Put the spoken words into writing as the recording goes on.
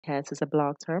Podcast is a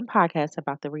blog term podcast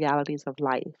about the realities of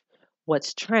life,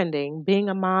 what's trending, being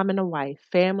a mom and a wife,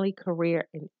 family, career,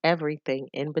 and everything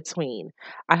in between.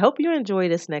 I hope you enjoy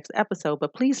this next episode,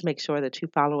 but please make sure that you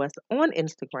follow us on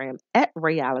Instagram at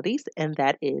Realities, and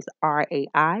that is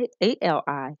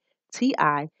RAIALITIES.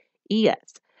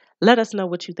 Let us know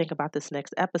what you think about this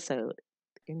next episode.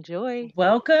 Enjoy.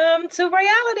 Welcome to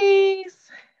Realities.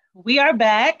 We are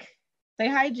back. Say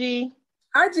hi, G.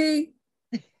 Hi, G.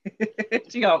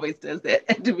 She always does that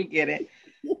at the beginning.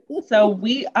 So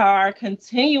we are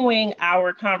continuing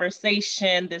our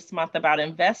conversation this month about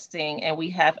investing, and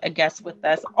we have a guest with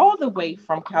us all the way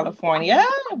from California.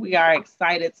 We are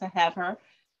excited to have her.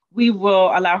 We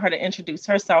will allow her to introduce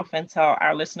herself and tell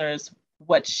our listeners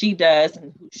what she does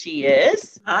and who she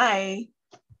is. Hi.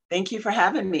 Thank you for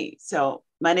having me. So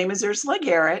my name is Ursulla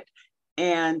Garrett,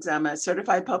 and I'm a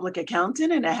certified public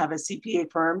accountant, and I have a CPA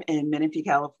firm in Menifee,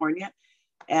 California.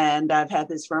 And I've had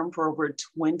this firm for over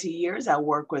 20 years. I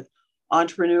work with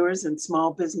entrepreneurs and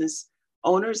small business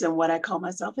owners, and what I call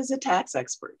myself is a tax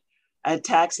expert, a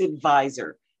tax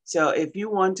advisor. So if you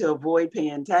want to avoid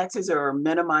paying taxes or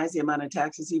minimize the amount of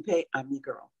taxes you pay, I'm your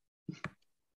girl.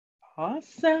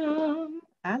 Awesome.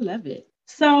 I love it.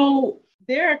 So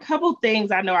there are a couple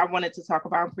things I know I wanted to talk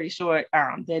about. I'm pretty sure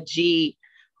that G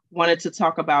wanted to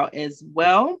talk about as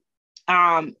well.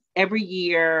 Every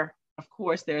year, of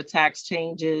course, there are tax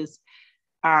changes,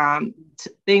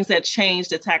 things that change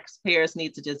the taxpayers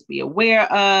need to just be aware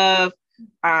of.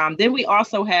 Then we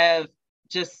also have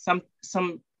just some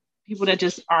people that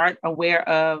just aren't aware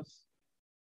of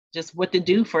just what to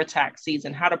do for tax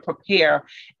season, how to prepare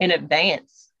in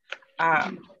advance.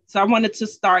 So I wanted to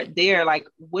start there. Like,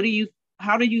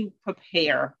 how do you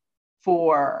prepare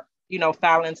for,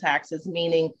 filing taxes?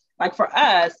 Meaning, like for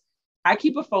us, I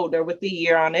keep a folder with the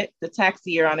year on it, the tax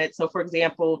year on it. So for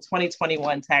example,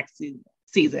 2021 tax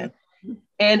season,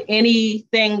 and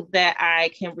anything that I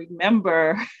can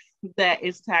remember that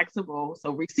is taxable.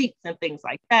 So receipts and things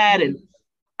like that, and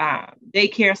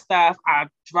daycare stuff, I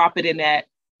drop it in that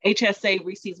HSA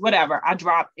receipts, whatever, I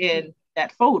drop in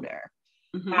that folder.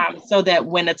 So that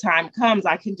when the time comes,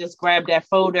 I can just grab that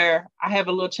folder. I have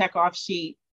a little check off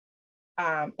sheet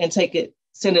and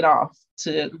send it off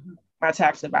to my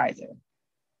tax advisor.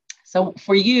 So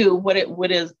for you, what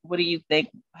do you think?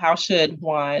 How should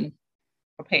one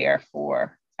prepare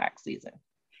for tax season?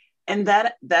 And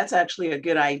that's actually a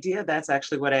good idea. That's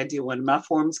actually what I do when my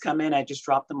forms come in. I just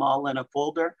drop them all in a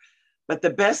folder. But the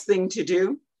best thing to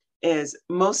do is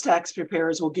most tax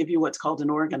preparers will give you what's called an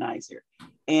organizer.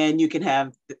 And you can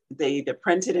have, they either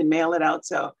print it and mail it out.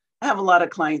 So I have a lot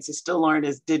of clients that still aren't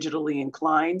as digitally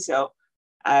inclined. So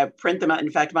I print them out. In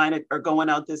fact, mine are going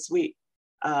out this week.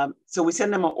 So we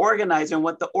send them an organizer. And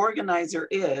what the organizer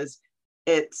is,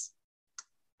 it's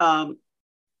kind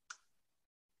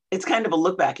of a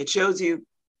look back. It shows you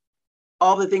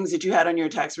all the things that you had on your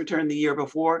tax return the year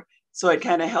before. So it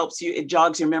kind of helps you, it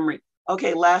jogs your memory.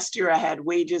 Okay, last year I had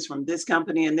wages from this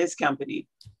company and this company.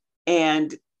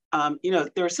 And,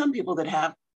 there are some people that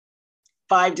have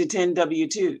 5 to 10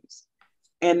 W-2s,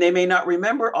 and they may not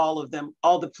remember all of them,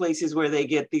 all the places where they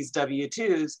get these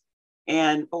W-2s.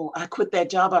 And, I quit that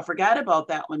job. I forgot about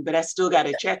that one, but I still got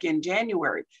a check in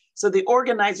January. So the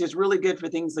organizer is really good for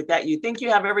things like that. You think you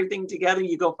have everything together,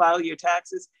 you go file your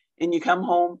taxes, and you come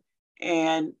home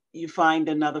and you find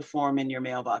another form in your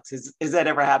mailbox. Has that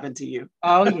ever happened to you?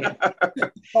 Oh, yeah.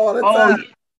 All the time.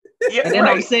 Yeah, and then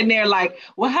right. I'm sitting there like,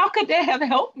 well, how could that have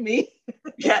helped me?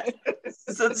 Yeah.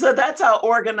 So that's how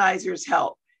organizers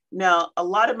help. Now, a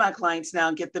lot of my clients now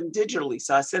get them digitally.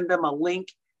 So I send them a link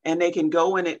and they can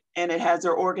go in it, and it has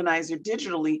their organizer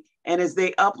digitally. And as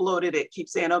they upload it, it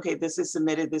keeps saying, okay, this is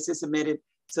submitted.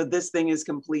 So this thing is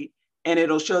complete. And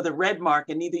it'll show the red mark.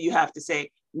 And either you have to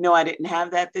say, no, I didn't have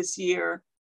that this year,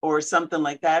 or something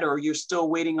like that, or you're still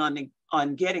waiting on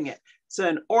getting it. So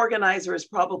an organizer is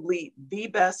probably the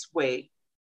best way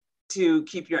to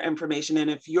keep your information. And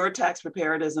if your tax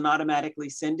preparer doesn't automatically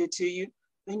send it to you,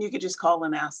 then you could just call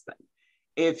and ask them.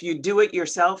 If you do it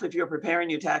yourself, if you're preparing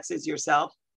your taxes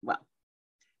yourself, well,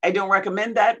 I don't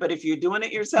recommend that, but if you're doing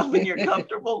it yourself and you're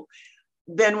comfortable,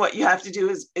 then what you have to do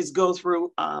is go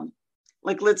through,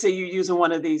 like, let's say you're using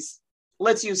one of these,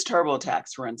 let's use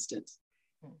TurboTax, for instance.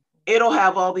 It'll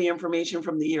have all the information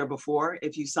from the year before.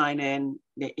 If you sign in,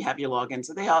 you have your login.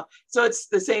 So it's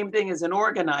the same thing as an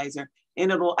organizer,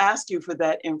 and it'll ask you for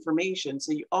that information.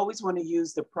 So you always want to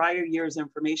use the prior year's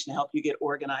information to help you get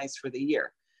organized for the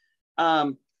year.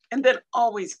 And then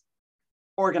always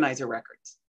organize your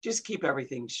records. Just keep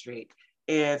everything straight.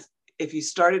 If you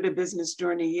started a business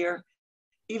during the year,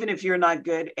 even if you're not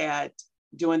good at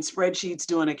doing spreadsheets,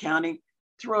 doing accounting,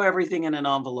 throw everything in an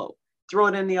envelope. Throw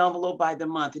it in the envelope by the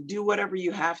month. Do whatever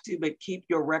you have to, but keep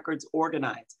your records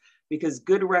organized, because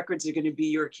good records are going to be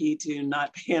your key to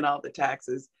not paying all the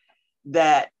taxes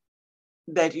that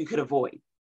you could avoid.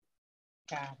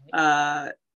 Got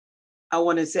it. I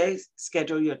want to say,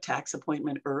 schedule your tax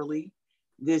appointment early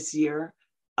this year.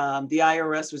 The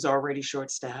IRS was already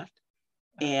short-staffed,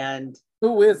 and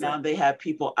now they have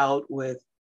people out with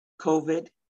COVID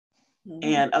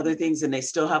and other things, and they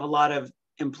still have a lot of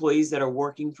employees that are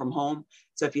working from home.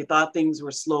 So if you thought things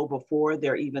were slow before,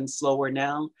 they're even slower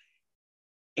now.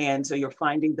 And so you're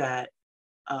finding that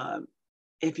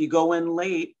if you go in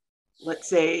late, let's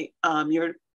say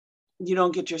you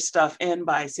don't get your stuff in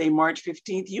by, say, March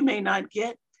 15th, you may not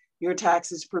get your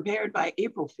taxes prepared by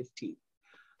April 15th.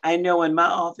 I know in my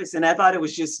office, and I thought it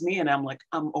was just me, and I'm like,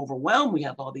 I'm overwhelmed. We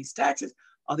have all these taxes,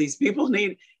 all these people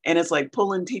need, and it's like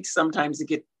pulling teeth sometimes to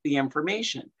get the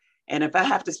information. And if I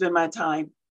have to spend my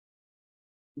time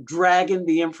dragging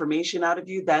the information out of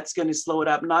you, that's going to slow it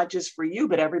up, not just for you,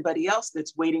 but everybody else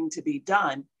that's waiting to be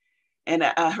done. And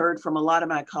I heard from a lot of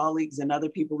my colleagues and other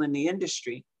people in the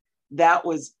industry, that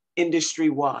was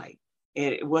industry-wide.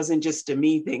 It wasn't just a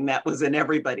me thing, that was an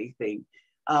everybody thing.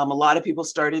 A lot of people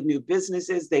started new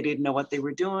businesses. They didn't know what they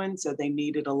were doing, so they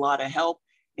needed a lot of help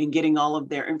in getting all of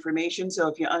their information. So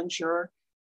if you're unsure,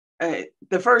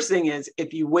 the first thing is,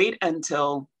 if you wait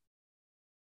until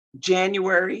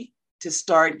January to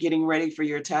start getting ready for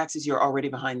your taxes, you're already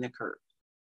behind the curve.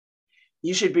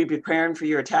 You should be preparing for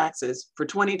your taxes. For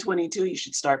 2022, you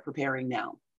should start preparing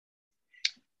now.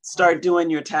 Start doing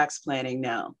your tax planning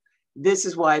now. This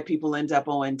is why people end up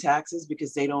owing taxes,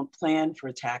 because they don't plan for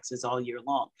taxes all year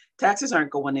long. Taxes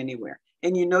aren't going anywhere,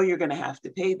 and you know you're going to have to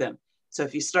pay them. So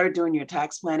if you start doing your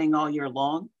tax planning all year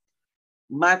long,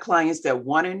 my clients that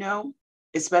want to know,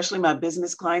 especially my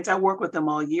business clients, I work with them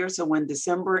all year. So when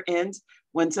December ends,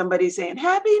 when somebody's saying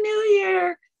Happy New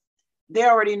Year, they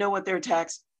already know what their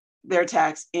tax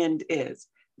end is.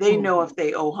 They know if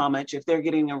they owe how much, if they're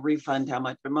getting a refund, how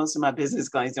much. But most of my business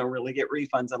clients don't really get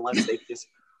refunds unless they just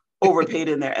overpaid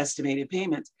in their estimated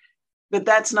payments. But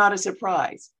that's not a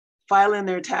surprise. Filing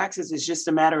their taxes is just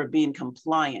a matter of being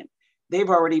compliant. They've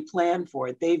already planned for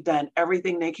it. They've done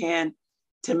everything they can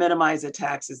to minimize the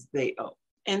taxes they owe.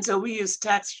 And so we use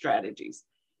tax strategies,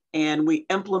 and we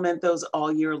implement those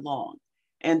all year long.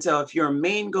 And so if your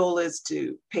main goal is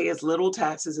to pay as little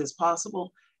taxes as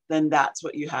possible, then that's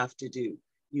what you have to do.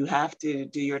 You have to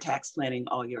do your tax planning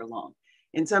all year long.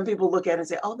 And some people look at it and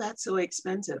say, oh, that's so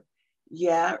expensive.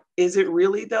 Yeah, is it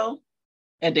really though?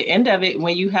 At the end of it,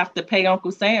 when you have to pay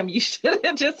Uncle Sam, you should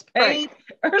have just paid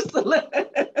Ursula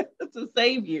to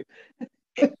save you.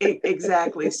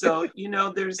 Exactly. So,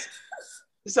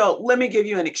 so let me give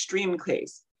you an extreme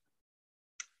case.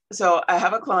 So I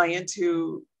have a client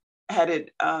who had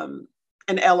an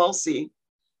LLC,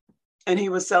 and he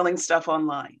was selling stuff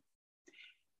online.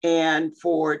 And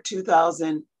for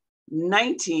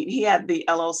 2019, he had the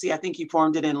LLC, I think he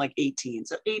formed it in like 18.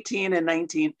 So 18 and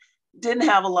 19 didn't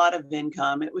have a lot of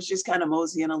income. It was just kind of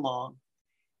moseying along.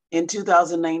 In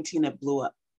 2019, it blew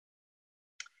up.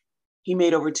 He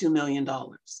made over $2 million.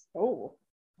 Oh,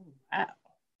 wow.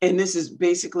 And this is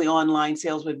basically online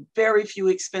sales with very few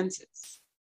expenses.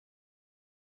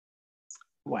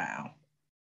 Wow.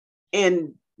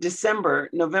 In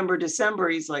November, December,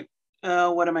 he's like,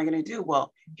 what am I going to do?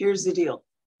 Well, here's the deal.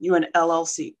 You're an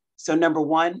LLC. So number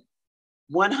one,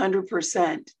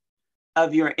 100%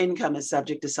 of your income is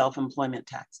subject to self-employment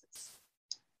taxes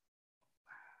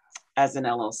as an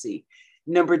LLC.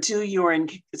 Number two,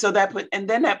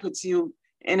 that puts you,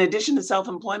 in addition to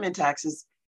self-employment taxes,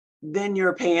 then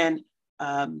you're paying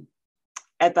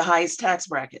at the highest tax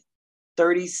bracket,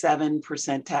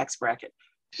 37% tax bracket,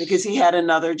 because he had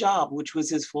another job, which was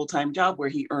his full-time job where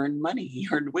he earned money, he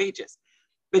earned wages.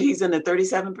 But he's in the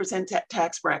 37%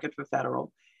 tax bracket for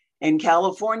federal. In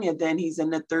California, then he's in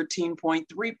the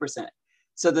 13.3%.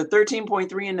 So the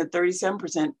 13.3 and the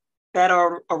 37%, that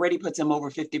already puts him over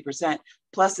 50%,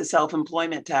 plus the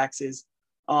self-employment taxes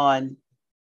on.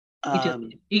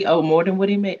 He owed more than what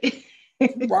he made.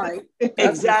 Right.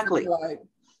 Exactly. Right.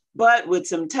 But with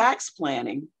some tax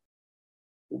planning,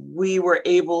 we were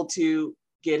able to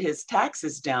get his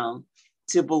taxes down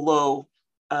to below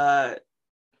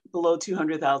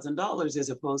 $200,000 as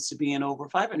opposed to being over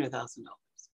 $500,000.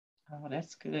 Oh,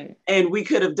 that's good. And we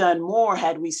could have done more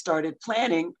had we started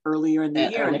planning earlier in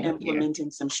the year and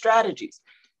implementing some strategies.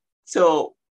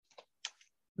 So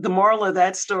the moral of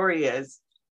that story is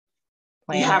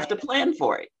you have to plan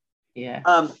for it.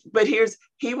 Yeah. But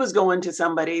he was going to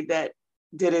somebody that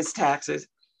did his taxes.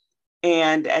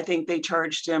 And I think they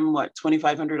charged him, what,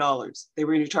 $2,500. They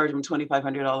were going to charge him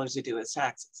 $2,500 to do his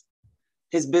taxes,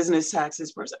 his business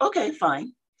taxes first. Okay,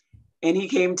 fine. And he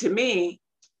came to me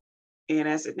and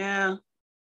I said, no,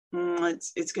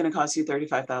 it's going to cost you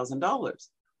 $35,000.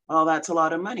 Oh, that's a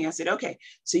lot of money. I said, okay,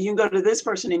 so you can go to this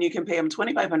person and you can pay him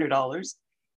 $2,500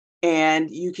 and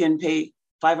you can pay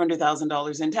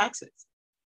 $500,000 in taxes.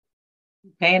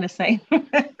 Paying the same.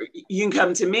 You can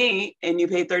come to me and you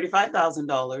pay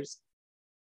 $35,000,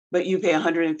 but you pay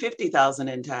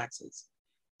 $150,000 in taxes.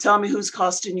 Tell me who's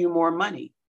costing you more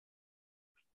money.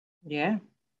 Yeah.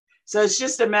 So it's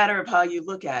just a matter of how you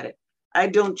look at it. I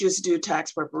don't just do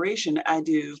tax preparation. I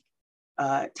do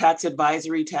tax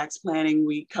advisory, tax planning.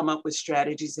 We come up with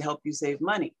strategies to help you save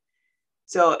money.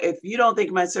 So if you don't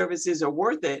think my services are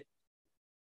worth it,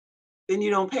 then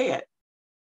you don't pay it.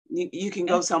 You can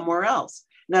go somewhere else.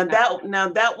 Now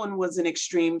that one was an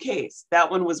extreme case.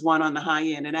 That one was one on the high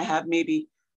end. And I have maybe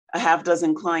a half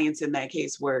dozen clients in that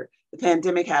case where the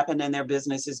pandemic happened and their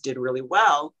businesses did really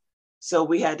well. So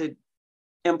we had to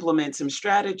implement some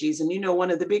strategies. And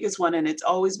one of the biggest one, and it's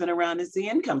always been around, is the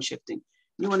income shifting.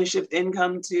 You want to shift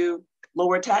income to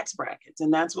lower tax brackets.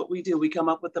 And that's what we do. We come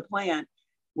up with a plan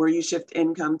where you shift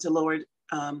income to lower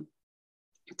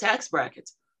tax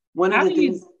brackets. One of the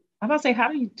things. I'm about to say, how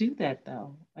do you do that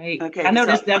though? Like, okay, I know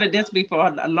this be for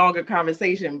a longer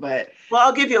conversation, but well,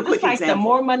 I'll give you a quick example. The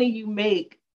more money you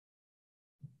make,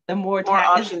 the more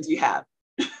options you have.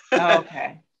 Oh,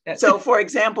 okay. So, for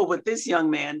example, with this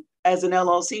young man, as an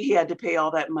LLC, he had to pay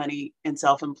all that money in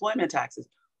self-employment taxes.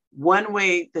 One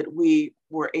way that we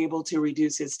were able to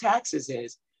reduce his taxes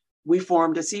is we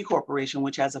formed a C corporation,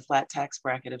 which has a flat tax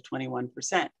bracket of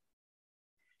 21%.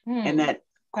 And that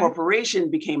corporation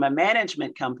became a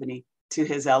management company to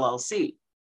his LLC.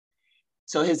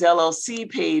 So his LLC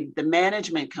paid the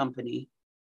management company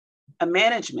a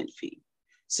management fee.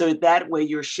 So that way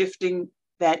you're shifting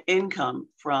that income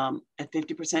from a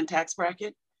 50% tax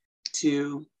bracket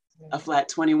to a flat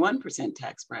 21%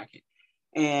 tax bracket.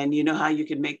 And you know how you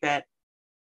can make that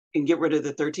and get rid of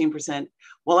the 13%?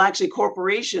 Well, actually,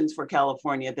 corporations for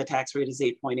California, the tax rate is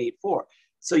 8.84.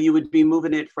 So you would be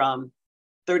moving it from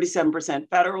 37%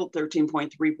 federal,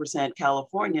 13.3%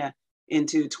 California,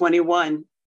 into 21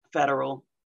 federal,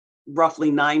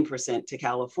 roughly 9% to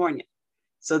California.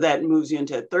 So that moves you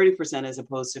into 30% as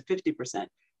opposed to 50%.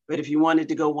 But if you wanted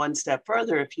to go one step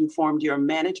further, if you formed your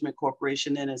management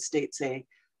corporation in a state, say,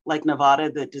 like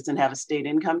Nevada, that doesn't have a state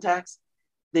income tax,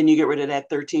 then you get rid of that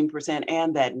 13%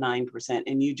 and that 9%,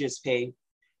 and you just pay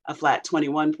a flat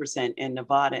 21% in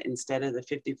Nevada instead of the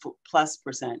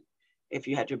 50+% if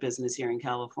you had your business here in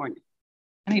California.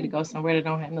 I need to go somewhere that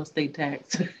don't have no state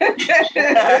tax.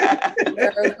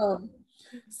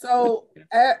 So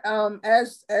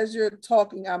as you're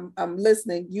talking, I'm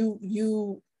listening.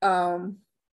 You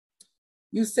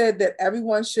said that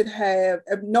everyone should have,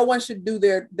 no one should do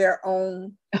their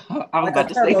own. I'm about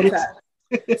to say this.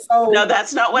 So, no,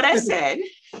 that's not what I said.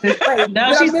 Wait,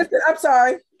 no, I'm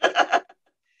sorry.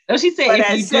 No, she said what if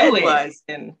I you said do it. Was,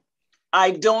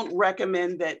 I don't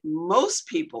recommend that most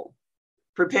people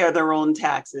prepare their own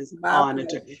taxes on a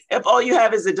term. If all you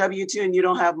have is a W-2 and you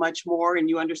don't have much more and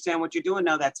you understand what you're doing,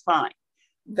 no, that's fine.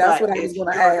 That's what I was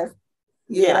going to ask.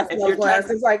 Yeah, that's what I was going to ask.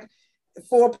 It's like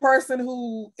for a person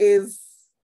who is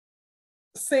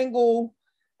single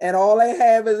and all they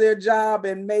have is their job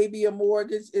and maybe a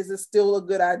mortgage, is it still a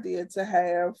good idea to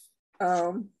have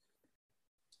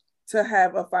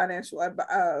a financial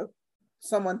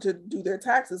someone to do their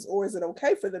taxes, or is it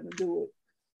okay for them to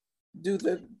do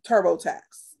the TurboTax?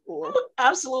 Or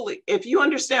absolutely, if you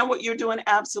understand what you're doing,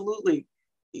 absolutely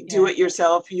do it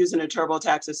yourself using a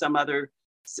TurboTax or some other.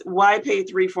 Why pay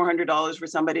 $300-400 for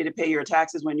somebody to pay your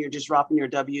taxes when you're just dropping your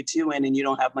W-2 in and you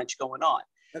don't have much going on?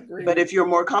 Agreed. But if you're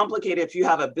more complicated, if you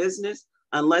have a business,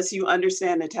 unless you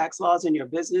understand the tax laws and your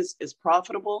business is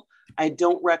profitable, I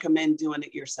don't recommend doing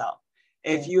it yourself.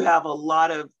 If you have a lot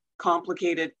of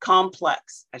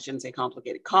complex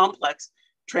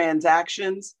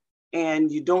transactions,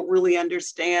 and you don't really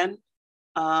understand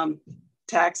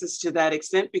taxes to that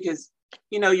extent because,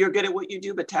 you're good at what you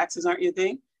do, but taxes aren't your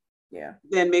thing. Yeah.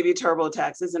 Then maybe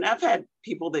TurboTaxes. And I've had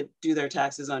people that do their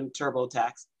taxes on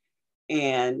TurboTax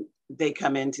and they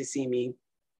come in to see me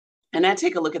and I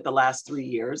take a look at the last 3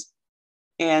 years.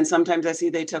 And sometimes I see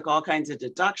they took all kinds of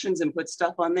deductions and put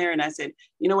stuff on there. And I said,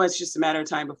 you know what, it's just a matter of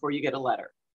time before you get a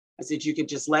letter. I said, you could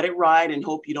just let it ride and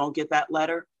hope you don't get that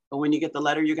letter. But when you get the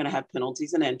letter, you're going to have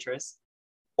penalties and interest.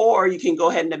 Or you can go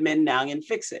ahead and amend now and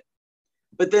fix it.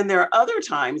 But then there are other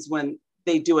times when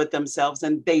they do it themselves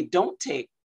and they don't take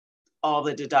all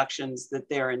the deductions that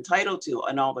they're entitled to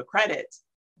and all the credits.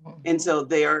 And so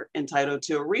they're entitled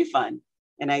to a refund.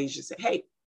 And I usually say, hey,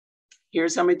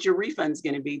 here's how much your refund is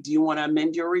going to be. Do you want to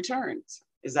amend your returns?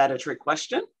 Is that a trick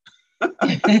question?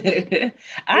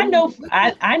 I know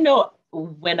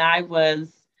when I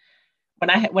was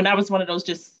one of those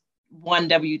just one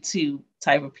W-2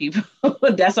 type of people,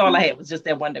 that's all I had was just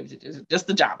that one W-2, just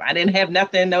the job. I didn't have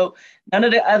none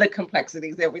of the other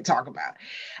complexities that we talk about.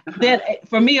 Then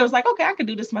for me, it was like, okay, I can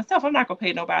do this myself. I'm not gonna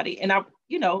pay nobody. And I've,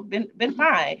 been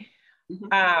fine.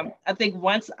 I think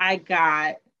once I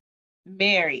got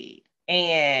married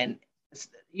and,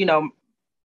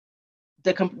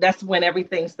 that's when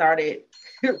everything started,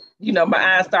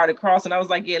 my eyes started crossing. I was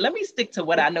like, yeah, let me stick to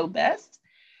what I know best.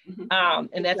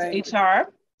 And that's HR.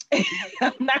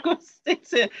 I'm not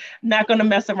going to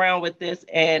mess around with this.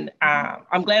 And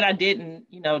I'm glad I didn't,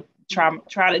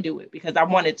 try to do it because I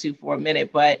wanted to for a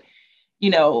minute. But,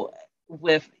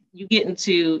 with you get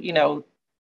into,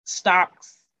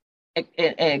 stocks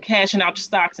and cashing out your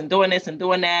stocks and doing this and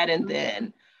doing that. And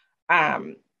then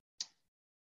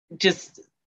it's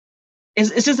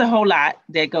just a whole lot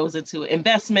that goes into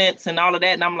investments and all of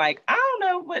that. And I'm like, I don't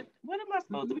know, what am I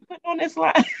supposed to be putting on this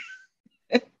line?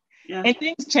 Yeah. And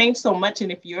things change so much.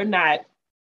 And if you're not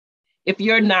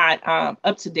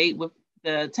up to date with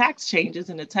the tax changes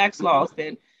and the tax laws,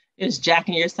 then it's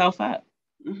jacking yourself up.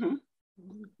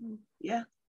 Yeah.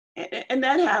 And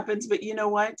that happens. But you know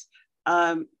what?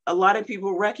 A lot of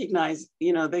people recognize,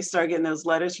 they start getting those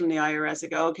letters from the IRS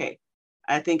and go, okay,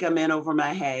 I think I'm in over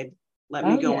my head. Let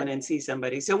me go in and see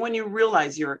somebody. So when you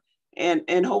realize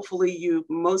and hopefully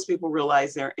most people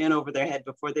realize they're in over their head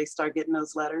before they start getting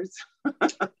those letters.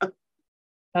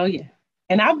 Oh yeah.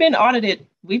 And I've been audited.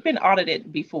 We've been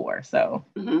audited before. So,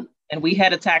 and we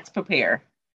had a tax preparer.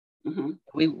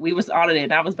 We was audited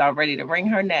and I was about ready to wring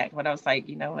her neck, but I was like,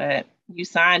 you know what? You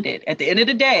signed it. At the end of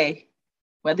the day,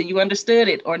 whether you understood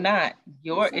it or not,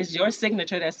 it's your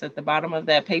signature that's at the bottom of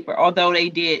that paper. Although they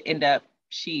did end up,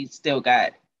 she still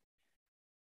got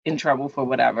in trouble for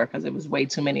whatever, because it was way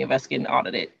too many of us getting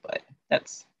audited, but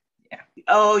that's, yeah.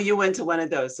 Oh, you went to one of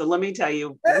those. So let me tell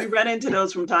you, we run into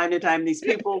those from time to time, these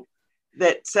people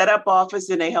that set up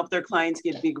office and they help their clients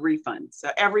get big refunds.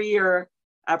 So every year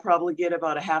I probably get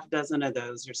about a half dozen of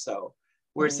those or so,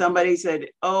 where somebody said,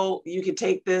 oh, you could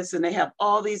take this and they have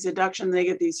all these deductions, they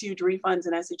get these huge refunds.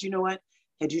 And I said, you know what,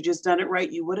 had you just done it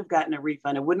right, you would have gotten a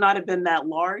refund. It would not have been that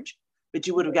large, but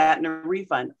you would have gotten a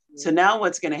refund. So now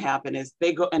what's going to happen is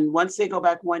once they go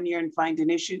back 1 year and find an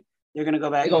issue, they're going to go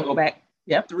back. They're going to go back.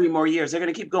 Yep. 3 more years. They're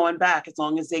going to keep going back as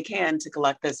long as they can to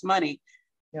collect this money.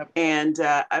 Yep. And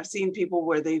I've seen people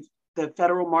where the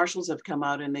federal marshals have come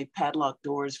out and they padlock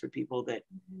doors for people that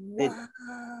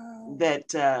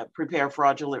prepare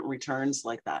fraudulent returns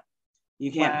like that.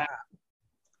 You can't. Wow.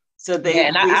 So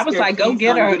and I was like, go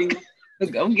get her.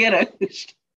 Go get her.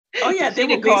 Oh yeah, they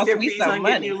would base their fees on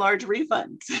getting you large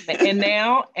refunds. and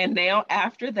now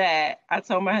after that, I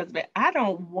told my husband, I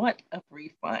don't want a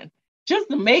refund. Just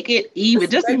to make it even,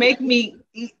 just to make me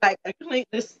eat like a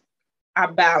cleanness. I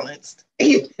balanced.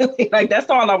 Like that's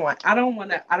all I want. I don't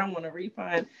want a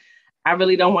refund. I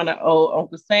really don't want to owe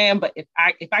Uncle Sam. But if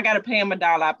I gotta pay him $1,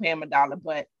 I pay him $1.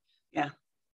 But yeah,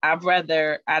 I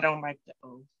don't like to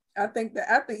owe. I think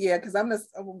yeah, because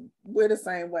we're the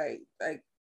same way. Like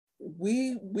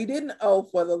we didn't owe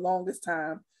for the longest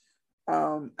time.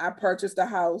 I purchased a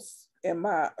house in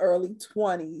my early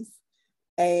 20s.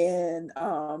 And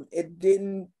it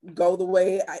didn't go the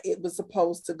way it was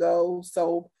supposed to go.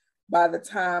 So by the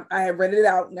time I had rented it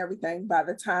out and everything, by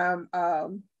the time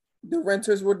the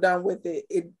renters were done with it,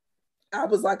 I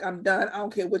was like, I'm done. I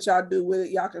don't care what y'all do with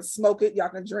it. Y'all can smoke it. Y'all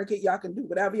can drink it. Y'all can do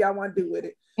whatever y'all want to do with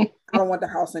it. I don't want the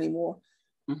house anymore.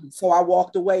 So I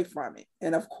walked away from it.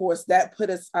 And of course,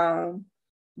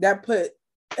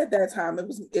 at that time,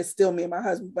 it's still me and my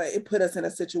husband, but it put us in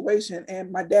a situation.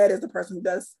 And my dad is the person who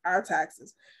does our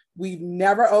taxes. We've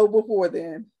never owed before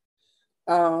then.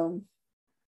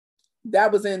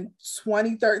 That was in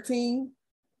 2013.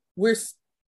 We're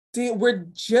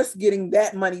just getting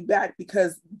that money back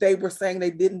because they were saying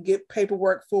they didn't get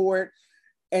paperwork for it.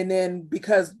 And then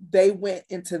because they went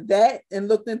into that and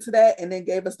looked into that and then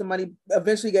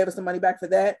eventually gave us the money back for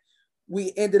that,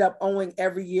 we ended up owing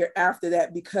every year after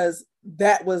that because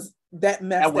that wasn't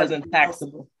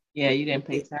taxable. Yeah, you didn't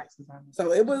pay taxes on it.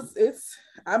 So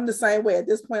I'm the same way. At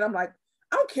this point, I'm like,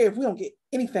 I don't care if we don't get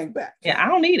anything back. Yeah, I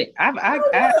don't need it. I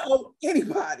don't owe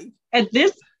anybody. At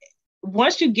this,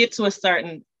 once you get to a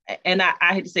certain, and I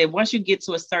hate to say it, once you get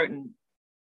to a certain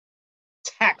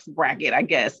tax bracket, I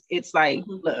guess, it's like,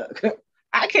 look,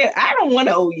 I don't want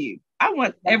to owe you. I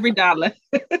want every dollar.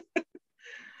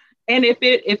 And if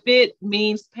it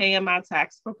means paying my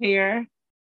tax preparer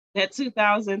that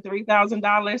 $2,000,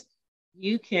 $3,000,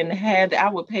 you can have. I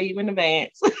will pay you in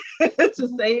advance to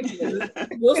save you.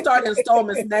 We'll start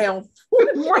installments now.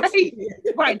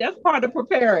 Right. That's part of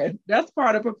preparing.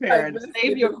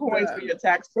 Save your coins for your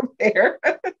tax preparer.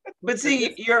 But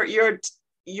see, your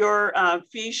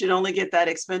fee should only get that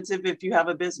expensive if you have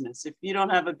a business. If you don't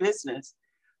have a business,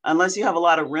 unless you have a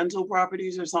lot of rental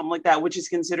properties or something like that, which is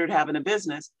considered having a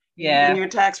business, then your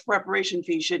tax preparation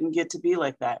fee shouldn't get to be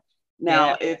like that.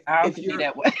 Now, if you're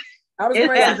that way,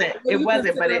 it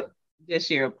wasn't, but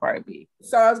this year will probably be.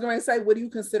 So I was going to say, what do you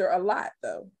consider a lot,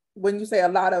 though? When you say a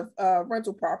lot of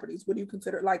rental properties, what do you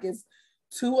consider? Like, is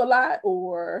 2 a lot,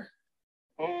 or?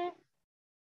 No.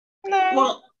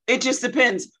 Well, it just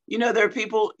depends. You know, there are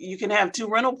people, you can have 2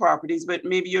 rental properties, but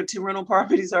maybe your 2 rental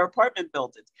properties are apartment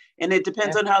buildings. And it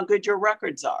depends on how good your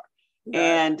records are. Right.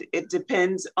 And it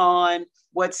depends on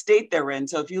what state they're in.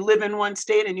 So if you live in one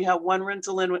state and you have one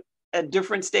rental in a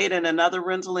different state and another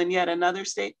rental in yet another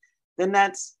state, then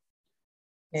that's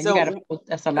that's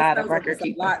a lot of record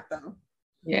keeping. A lot, though.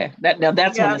 Yeah, that's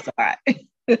when it's a lot.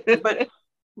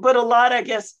 but a lot, I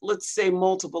guess, let's say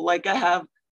multiple. Like I have,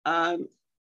 and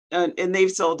they've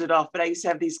sold it off. But I used to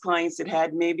have these clients that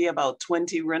had maybe about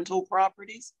 20 rental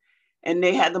properties, and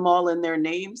they had them all in their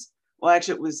names. Well,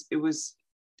 actually, it was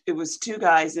 2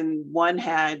 guys, and one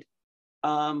had.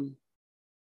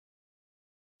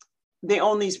 They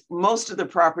own most of the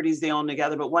properties they own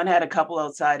together, but one had a couple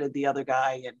outside of the other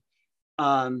guy.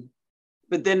 And,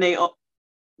 but then they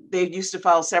used to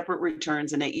file separate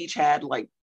returns, and they each had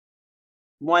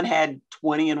one had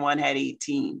 20 and one had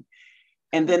 18.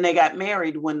 And then they got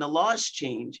married when the laws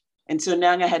changed. And so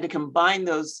now I had to combine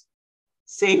those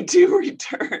same 2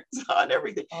 returns on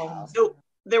everything. Oh. So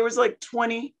there was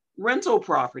 20 rental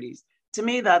properties. To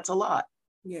me, that's a lot.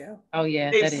 Yeah. Oh, yeah.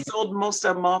 They've sold most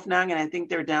of them off now, and I think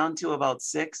they're down to about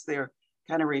 6. They're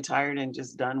kind of retired and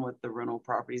just done with the rental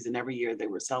properties. And every year they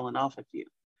were selling off a few.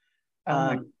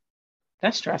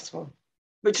 That's stressful.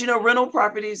 But rental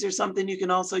properties are something you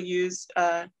can also use,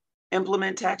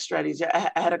 implement tax strategies. I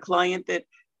had a client that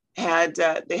had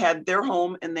they had their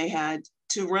home and they had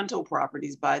 2 rental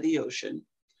properties by the ocean.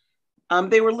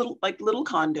 They were little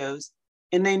condos,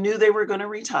 and they knew they were going to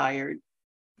retire.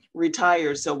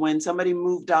 So when somebody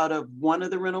moved out of one of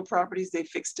the rental properties, they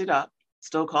fixed it up,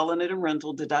 still calling it a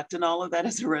rental, deducting all of that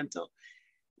as a rental.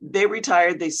 They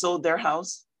retired, they sold their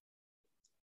house,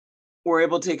 were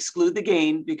able to exclude the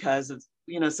gain because of,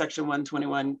 Section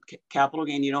 121 capital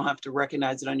gain. You don't have to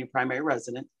recognize it on your primary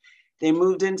residence. They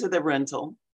moved into the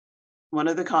rental, one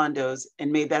of the condos,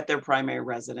 and made that their primary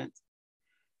residence.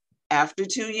 After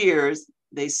 2 years,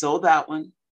 they sold that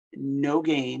one, no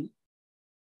gain.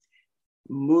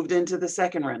 Moved into the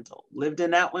second rental, lived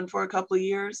in that one for a couple of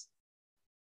years,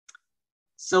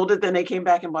 sold it, then they came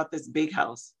back and bought this big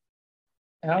house.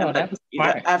 Oh, that's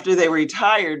smart. After they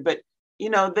retired, but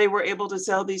they were able to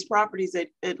sell these properties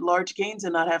at large gains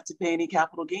and not have to pay any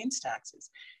capital gains taxes.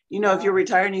 If you're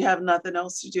retired and you have nothing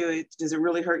else to do, does it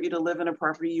really hurt you to live in a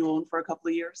property you own for a couple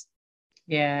of years?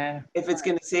 Yeah. If it's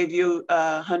going to save you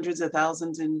hundreds of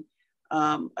thousands in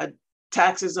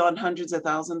taxes on hundreds of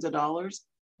thousands of dollars.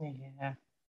 Yeah.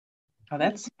 Oh,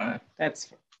 that's fun.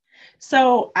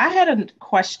 So I had a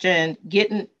question,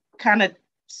 getting kind of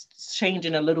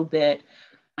changing a little bit.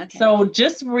 Okay. So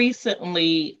just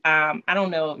recently, I don't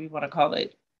know if you want to call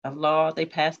it a law. They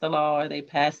passed a law, or they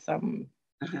passed some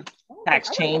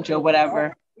tax change or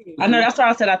whatever. I know that's why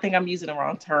I said I think I'm using the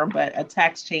wrong term, but a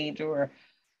tax change, or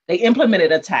they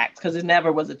implemented a tax, because it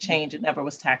never was a change. It never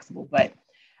was taxable. But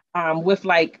with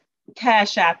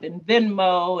Cash App and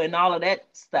Venmo and all of that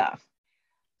stuff.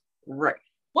 Right.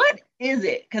 What is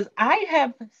it? Because I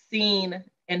have seen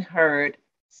and heard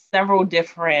several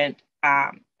different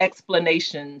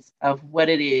explanations of what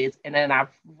it is. And then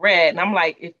I've read, and I'm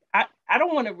like, if I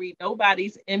don't want to read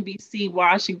nobody's NBC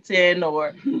Washington,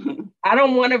 or I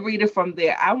don't want to read it from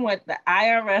there. I want the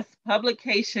IRS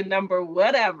publication number,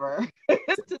 whatever,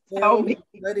 to tell me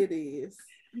what it is.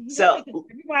 So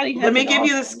let me give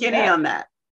you the skinny on that.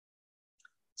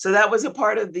 So that was a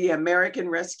part of the American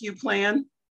Rescue Plan.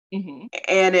 Mm-hmm.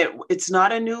 And it's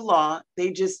not a new law. They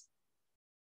just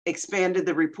expanded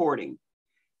the reporting.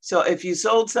 So if you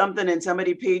sold something and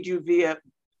somebody paid you via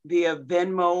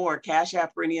Venmo or Cash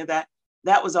App or any of that,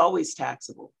 that was always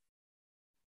taxable.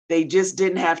 They just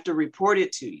didn't have to report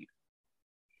it to you.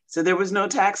 So there was no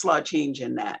tax law change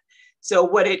in that. So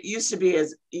what it used to be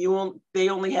is they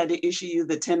only had to issue you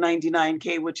the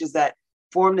 1099-K, which is that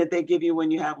form that they give you when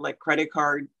you have credit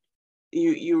card,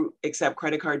 you accept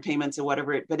credit card payments or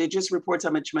whatever, but it just reports how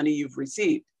much money you've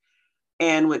received.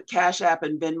 And with Cash App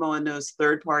and Venmo and those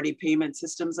third-party payment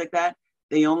systems like that,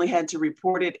 they only had to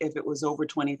report it if it was over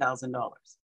 $20,000.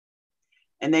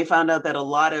 And they found out that a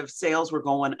lot of sales were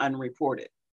going unreported.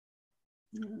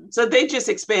 Mm-hmm. So they just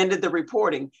expanded the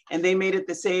reporting, and they made it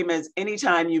the same as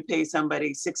anytime you pay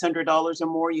somebody $600 or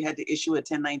more, you had to issue a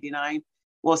 1099.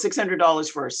 Well, $600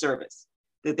 for a service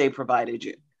that they provided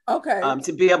you. Okay.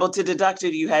 To be able to deduct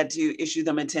it, you had to issue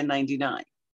them a 1099.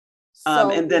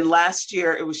 And then last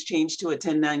year it was changed to a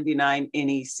 1099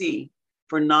 NEC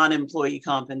for non-employee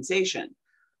compensation.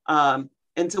 And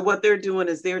so what they're doing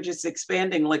is they're just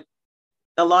expanding. Like,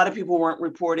 a lot of people weren't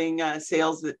reporting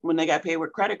sales that when they got paid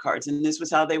with credit cards, and this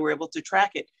was how they were able to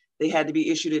track it. They had to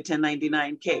be issued a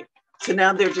 1099K. So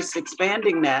now they're just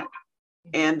expanding that.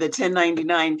 And the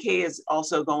 1099K is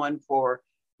also going for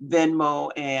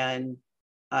Venmo and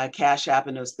Cash App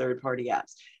and those third-party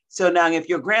apps. So now if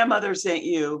your grandmother sent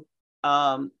you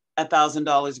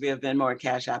 $1,000 via Venmo or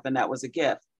Cash App, and that was a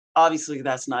gift, obviously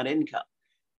that's not income.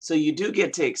 So you do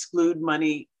get to exclude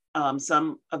money,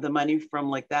 some of the money from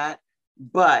like that.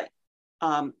 But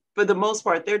for the most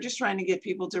part, they're just trying to get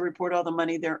people to report all the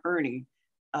money they're earning.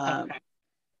 Okay.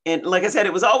 And like I said,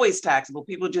 it was always taxable.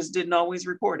 People just didn't always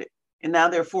report it. And now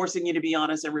they're forcing you to be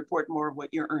honest and report more of what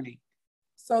you're earning.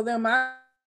 So then my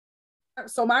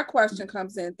question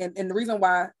comes in, and the reason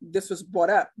why this was brought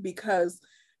up, because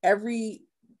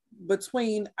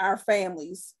between our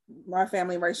families, my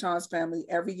family and Rayshawn's family,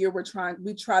 every year we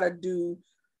try to do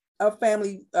a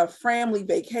family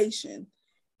vacation,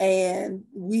 and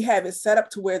we have it set up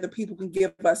to where the people can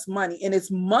give us money, and it's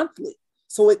monthly.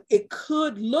 So it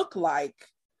could look like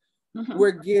mm-hmm. we're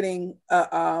getting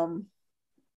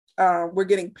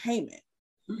payment.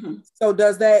 Mm-hmm. So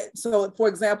for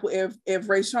example, if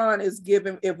Rayshawn is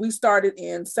given, if we started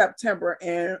in September,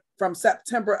 and from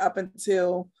September up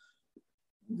until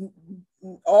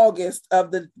August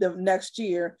of the next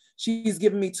year, she's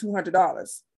giving me $200.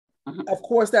 Mm-hmm. Of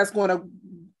course, that's going to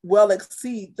well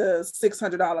exceed the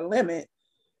 $600 limit.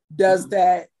 Does mm-hmm.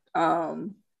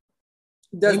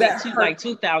 that hurt? Like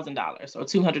 $2,000 or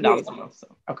 $200 a month?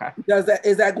 So, okay.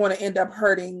 Is that going to end up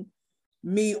hurting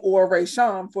me or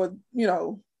Rayshawn for,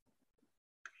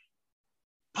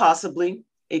 Possibly.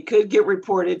 It could get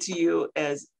reported to you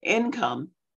as income,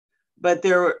 but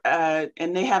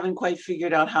and they haven't quite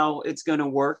figured out how it's going to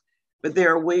work, but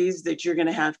there are ways that you're going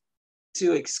to have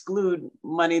to exclude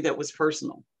money that was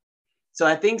personal. So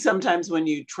I think sometimes when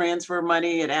you transfer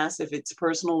money, it asks if it's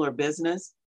personal or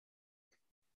business.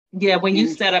 Yeah, when you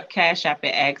set up Cash App, it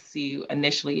asks you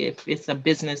initially if it's a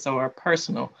business or a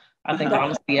personal. I think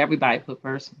honestly everybody put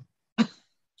personal.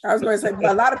 I was going to say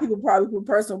a lot of people probably put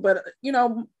personal, but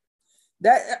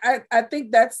that I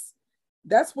think that's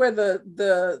where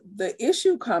the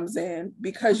issue comes in,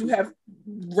 because you have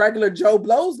regular Joe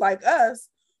Blows like us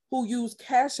who use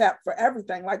Cash App for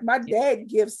everything. Like my dad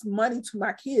gives money to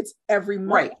my kids every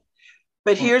month. Right.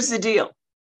 But here's the deal.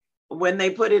 When they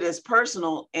put it as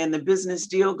personal and the business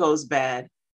deal goes bad,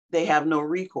 they have no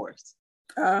recourse.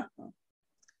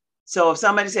 So if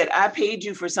somebody said, I paid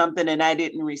you for something and I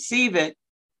didn't receive it,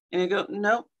 and you go,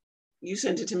 no, you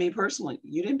sent it to me personally.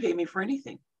 You didn't pay me for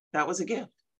anything. That was a gift.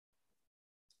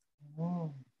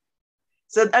 Oh.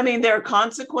 So, I mean, there are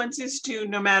consequences to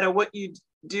no matter what you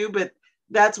do, but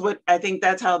that's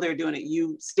how they're doing it.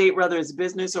 You state whether it's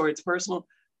business or it's personal.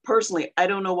 Personally, I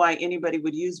don't know why anybody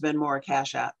would use Venmo or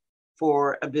Cash App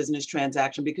for a business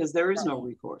transaction, because there is no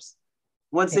recourse.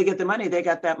 Once they get the money, they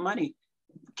got that money.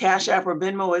 Cash App or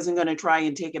Venmo isn't going to try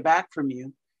and take it back from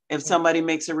you. If somebody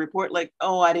makes a report like,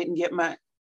 oh, I didn't get my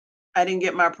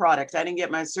product, I didn't get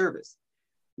my service,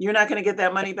 you're not going to get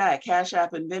that money back. Cash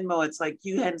App and Venmo, it's like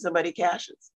you hand somebody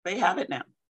cashes. They have it now.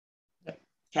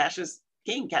 Cash is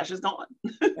king. Cash is gone.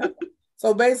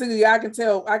 So basically, I can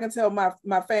tell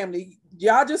my family,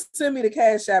 y'all just send me the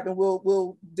Cash App and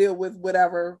we'll deal with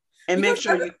whatever. And make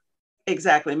sure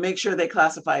they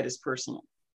classify it as personal.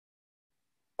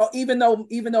 Oh, even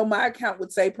though my account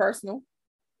would say personal.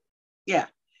 Yeah.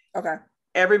 Okay.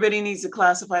 Everybody needs to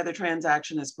classify the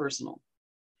transaction as personal.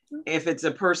 If it's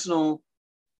a personal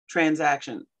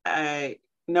transaction, like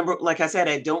I said,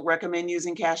 I don't recommend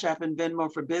using Cash App and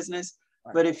Venmo for business,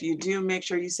 but if you do, make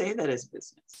sure you say that as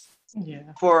business.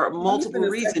 Yeah. For multiple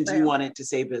reasons, you want it to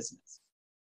say business.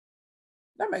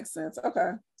 That makes sense.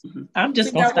 Okay. Mm-hmm. I'm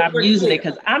just going to stop using it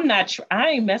because I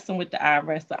ain't messing with the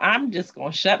IRS, so I'm just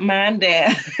going to shut mine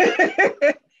down.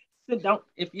 So don't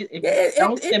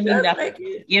send me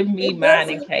nothing. Give me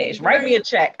mine in cash. Write me a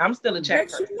check. I'm still a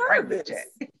check person. Write me a check.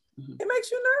 It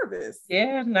makes you nervous.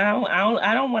 Yeah, no,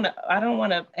 I don't want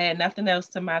to add nothing else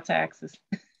to my taxes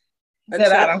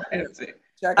that I don't have to.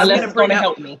 Unless it's going to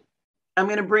help me. I'm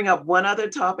going to bring up one other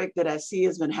topic that I see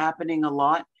has been happening a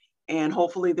lot, and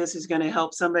hopefully this is going to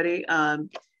help somebody.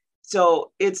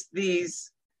 So it's these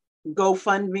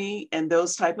GoFundMe and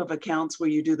those type of accounts where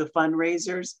you do the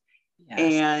fundraisers. Yes.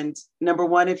 And number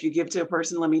one, if you give to a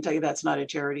person, let me tell you, that's not a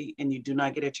charity, and you do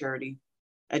not get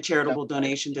a charitable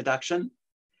donation deduction.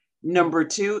 Number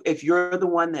two, if you're the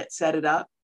one that set it up,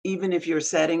 even if you're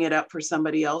setting it up for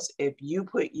somebody else, if you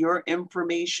put your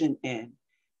information in,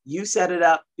 you set it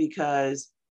up because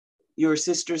your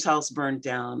sister's house burned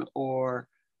down, or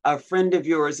a friend of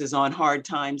yours is on hard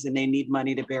times and they need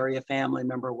money to bury a family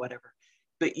member or whatever,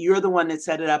 but you're the one that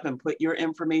set it up and put your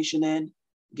information in,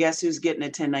 guess who's getting a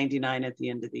 1099 at the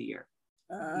end of the year?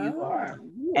 You are.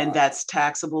 And that's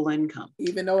taxable income.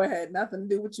 Even though it had nothing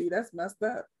to do with you, that's messed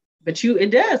up. But it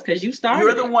does, because you started.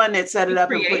 You're the one that set it up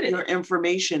and put created your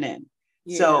information in.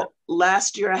 Yeah. So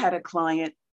last year I had a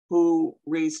client who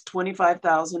raised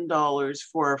 $25,000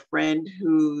 for a friend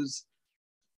whose,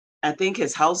 I think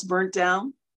his house burnt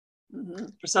down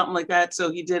or something like that.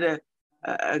 So he did a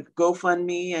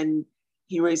GoFundMe and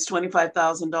he raised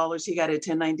 $25,000. He got a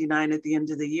 1099 at the end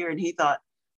of the year. And he thought,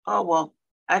 oh, well,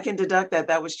 I can deduct that.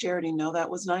 That was charity. No, that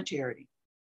was not charity.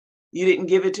 You didn't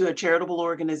give it to a charitable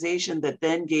organization that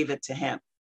then gave it to him.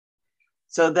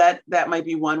 So that might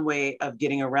be one way of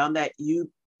getting around that.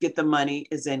 You get the money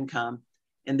as income,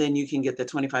 and then you can get the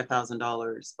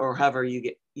 $25,000 or however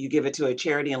you give it to a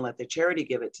charity and let the charity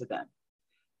give it to them.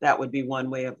 That would be one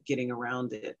way of getting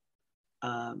around it.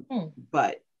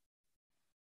 But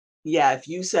yeah, if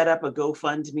you set up a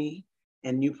GoFundMe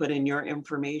and you put in your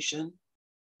information,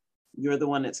 you're the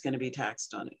one that's going to be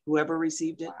taxed on it. Whoever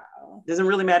received it. Wow. Doesn't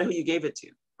really matter who you gave it to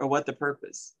or what the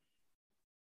purpose.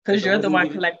 Because you're the one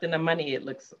collecting the money. It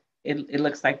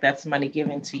looks like that's money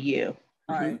given to you.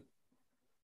 Right.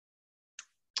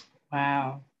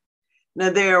 Wow.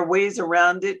 Now there are ways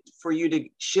around it for you to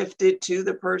shift it to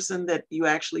the person that you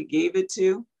actually gave it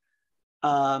to.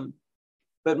 But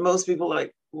most people are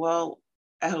like, well,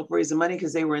 I helped raise the money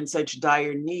because they were in such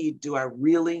dire need. Do I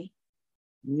really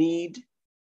need?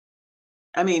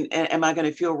 I mean, am I going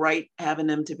to feel right having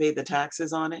them to pay the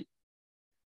taxes on it?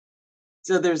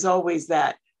 So there's always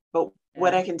that. But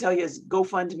what I can tell you is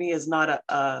GoFundMe is not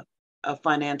a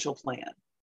financial plan.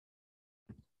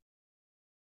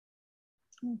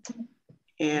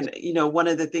 And, you know, one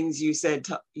of the things you said,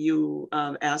 you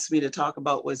asked me to talk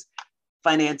about was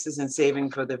finances and saving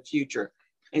for the future.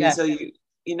 And so,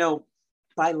 you know,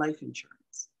 buy life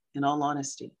insurance, in all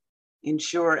honesty.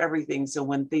 Insure everything. So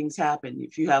when things happen,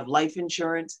 if you have life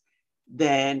insurance,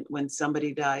 then when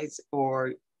somebody dies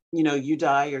or, you know, you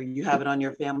die or you have it on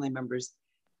your family members,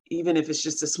 even if it's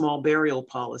just a small burial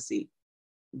policy,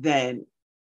 then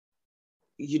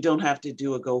you don't have to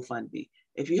do a GoFundMe.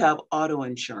 If you have auto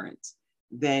insurance,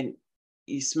 then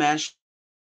you smash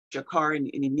your car and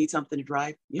you need something to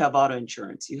drive, you have auto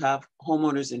insurance, you have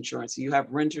homeowners insurance, you have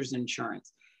renters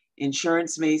insurance.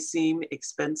 Insurance may seem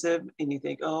expensive and you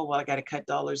think, oh, well, I got to cut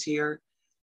dollars here.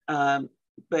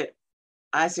 But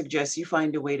I suggest you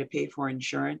find a way to pay for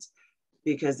insurance,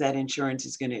 because that insurance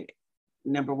is going to,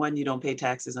 number one, you don't pay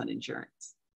taxes on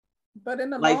insurance. But in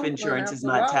the life insurance is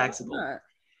not taxable.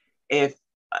 If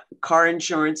car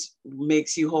insurance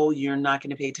makes you whole, you're not going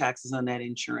to pay taxes on that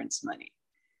insurance money.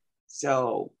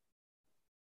 So.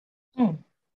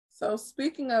 So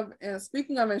speaking of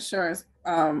insurance,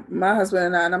 my husband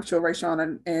and I, and I'm sure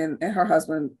Rayshawn and her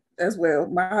husband as well.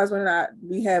 My husband and I,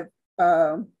 we have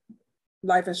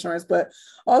life insurance, but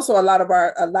also a lot of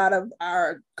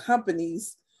our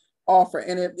companies offer,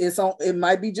 and it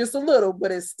might be just a little,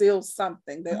 but it's still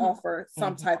something. They offer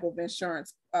some type of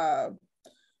insurance,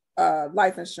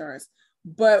 life insurance.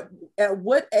 But at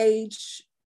what age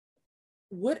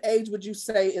would you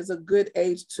say is a good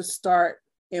age to start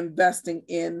investing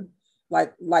in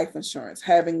like life insurance,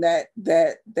 having that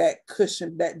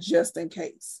cushion, that just in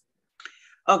case?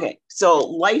 Okay, so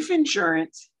life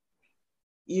insurance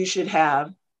you should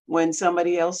have when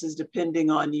somebody else is depending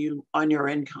on you, on your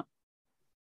income.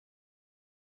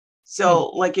 So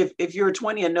like if you're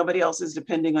 20 and nobody else is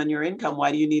depending on your income,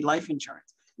 why do you need life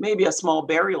insurance? Maybe a small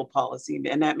burial policy,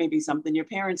 and that may be something your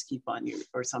parents keep on you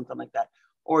or something like that.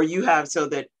 Or you have so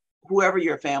that whoever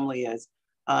your family is,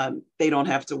 they don't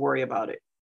have to worry about it.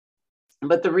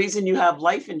 But the reason you have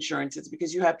life insurance is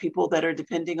because you have people that are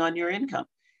depending on your income.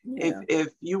 Yeah. If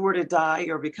you were to die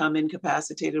or become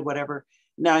incapacitated, whatever,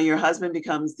 now your husband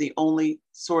becomes the only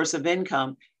source of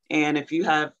income. And if you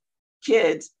have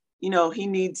kids, you know, he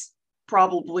needs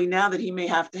probably now that he may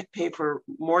have to pay for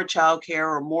more childcare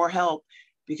or more help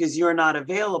because you're not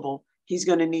available, he's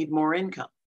going to need more income.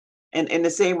 And the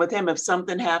same with him. If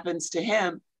something happens to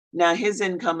him, Now his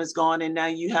income is gone, and now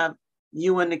you have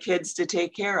you and the kids to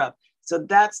take care of. So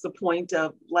that's the point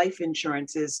of life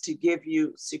insurance, is to give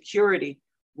you security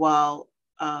while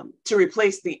to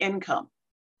replace the income,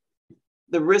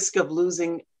 the risk of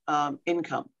losing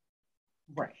income.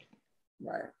 Right.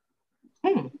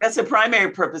 That's the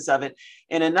primary purpose of it.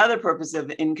 And another purpose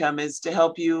of income is to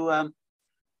help you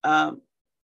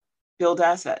build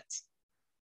assets.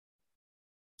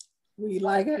 We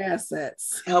like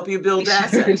assets. Help you build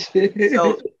assets.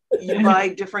 So you buy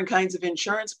different kinds of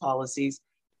insurance policies,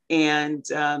 and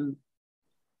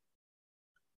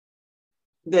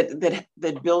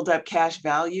that build up cash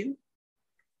value.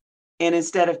 And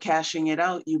instead of cashing it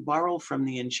out, you borrow from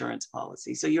the insurance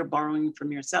policy. So you're borrowing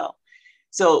from yourself.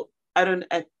 So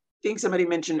I think somebody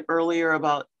mentioned earlier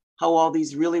about how all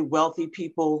these really wealthy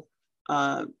people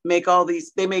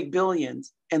they make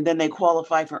billions, and then they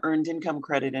qualify for earned income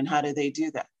credit. And how do they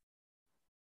do that?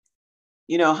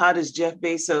 You know, how does Jeff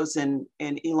Bezos and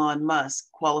Elon Musk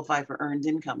qualify for earned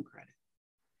income credit?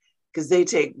 Because they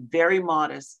take very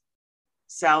modest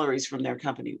salaries from their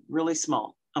company, really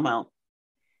small amount.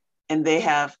 And they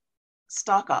have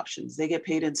stock options. They get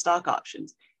paid in stock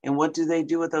options. And what do they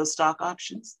do with those stock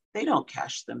options? They don't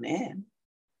cash them in.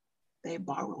 They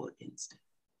borrow against it.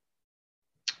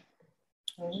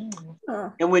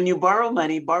 And when you borrowed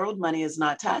money is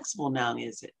not taxable now,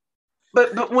 is it?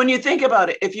 But when you think about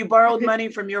it, if you borrowed money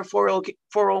from your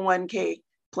 401k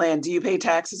plan, do you pay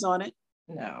taxes on it?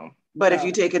 No. But if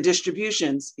you take a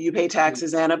distributions, you pay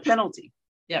taxes and a penalty.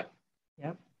 Yep.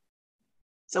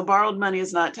 So borrowed money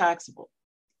is not taxable.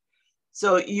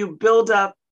 So you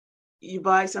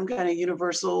buy some kind of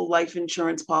universal life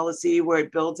insurance policy where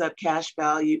it builds up cash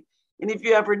value. And if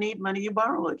you ever need money, you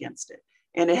borrow against it.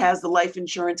 And it has the life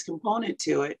insurance component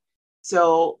to it.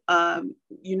 So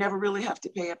you never really have to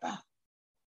pay it back.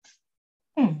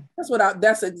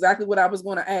 That's exactly what I was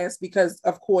going to ask, because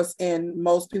of course, in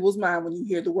most people's mind, when you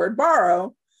hear the word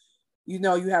borrow, you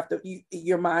know,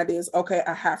 your mind is, okay,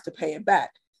 I have to pay it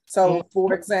back. So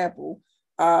for example,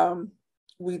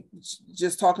 we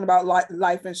just talking about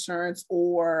life insurance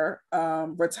or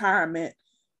retirement.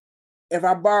 If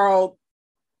I borrowed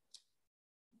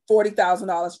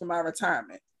 $40,000 for my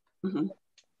retirement,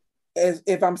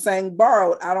 if I'm saying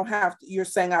borrowed, I don't have to, you're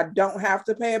saying I don't have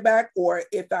to pay it back, or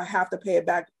if I have to pay it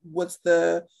back, what's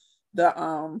the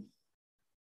time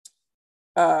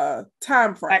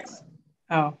frame?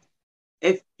 Oh,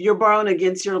 if you're borrowing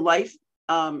against your life,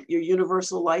 your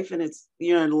universal life, and it's,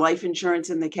 you know, life insurance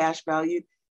and the cash value,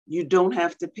 you don't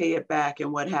have to pay it back.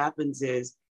 And what happens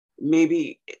is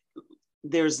maybe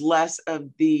there's less of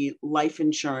the life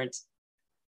insurance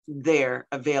there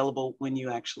available when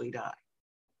you actually die.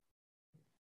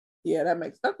 Yeah, that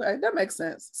makes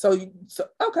sense. So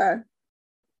okay.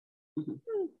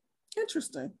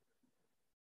 Interesting.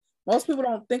 Most people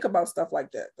don't think about stuff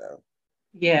like that though.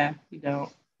 Yeah, you don't.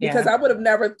 Because I would have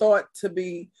never thought to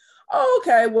be, oh,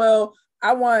 okay, well,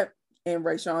 I want, in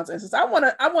Ray Sean's instance, I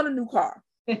want a new car.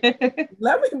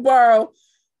 Let me borrow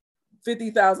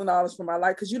 $50,000 for my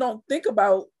life, because you don't think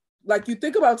about, like, you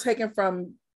think about taking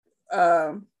from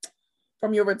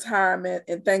your retirement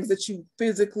and things that you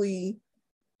physically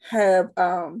have,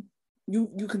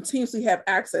 you continuously have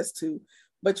access to,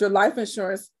 but your life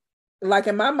insurance, like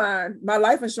in my mind, my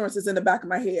life insurance is in the back of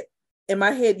my head. In my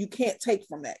head, you can't take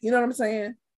from that. You know what I'm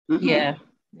saying? Yeah.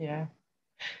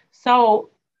 So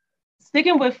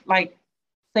sticking with like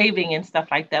saving and stuff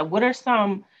like that, what are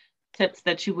some tips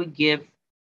that you would give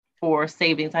for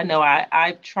savings? I know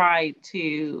I've tried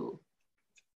to,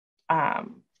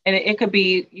 and it could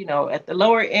be, you know, at the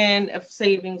lower end of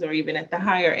savings or even at the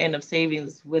higher end of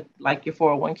savings with like your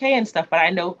 401k and stuff. But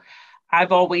I know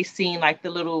I've always seen like the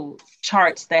little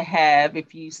charts that have,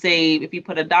 if you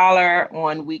put $1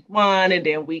 on week 1 and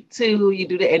then week 2, you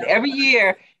do that. And every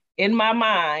year in my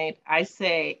mind, I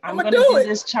say, I'm going to do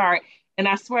this chart. And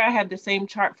I swear I have the same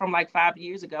chart from like 5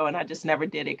 years ago, and I just never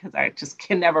did it because I just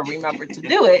can never remember to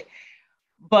do it.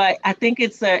 But I think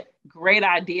it's a great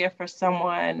idea for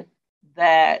someone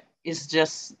that is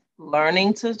just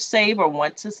learning to save or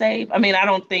want to save. I mean, I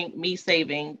don't think me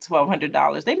saving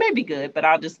 $1,200, they may be good, but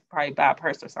I'll just probably buy a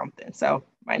purse or something. So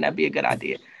might not be a good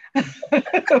idea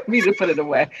for me to put it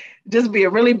away. Just be a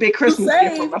really big Christmas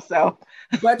gift for myself.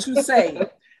 But you save.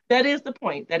 That is the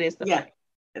point. That is the point.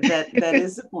 That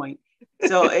is the point.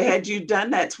 So had you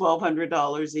done that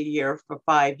 $1,200 a year for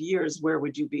 5 years, where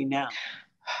would you be now?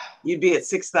 You'd be at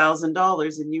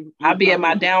 $6,000, and I'd be at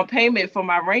my down payment for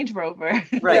my Range Rover.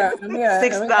 Right.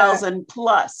 6,000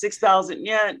 plus 6,000.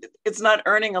 Yeah, it's not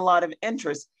earning a lot of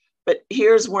interest, but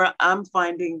here's where I'm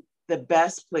finding the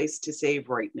best place to save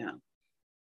right now.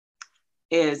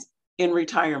 is in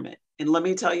retirement. And let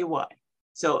me tell you why.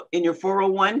 So in your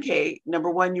 401k, number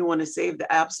one, you want to save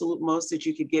the absolute most that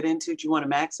you could get into it. You want to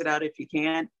max it out if you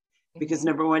can, because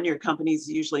number one, your company's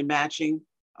usually matching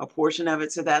a portion of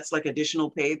it. So that's like additional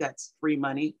pay, that's free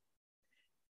money.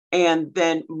 And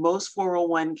then most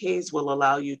 401ks will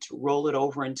allow you to roll it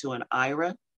over into an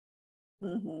IRA.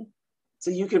 Mm-hmm.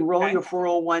 So you can roll your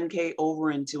 401k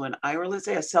over into an IRA, let's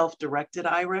say a self-directed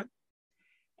IRA,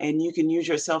 and you can use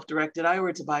your self-directed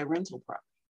IRA to buy rental property,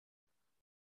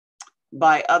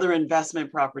 buy other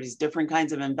investment properties, different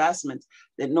kinds of investments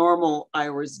that normal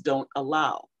IRAs don't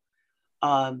allow.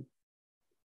 And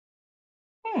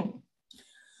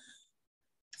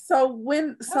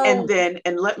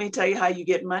let me tell you how you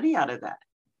get money out of that.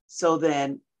 So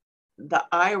then the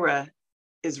IRA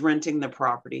is renting the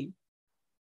property,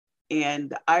 and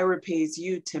the IRA pays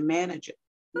you to manage it.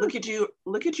 Look at you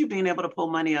being able to pull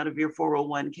money out of your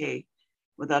 401k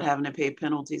without having to pay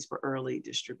penalties for early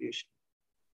distribution.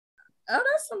 Oh,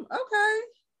 that's okay.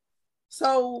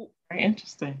 So very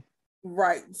interesting.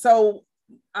 Right. So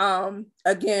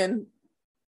again,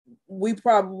 we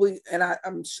probably, and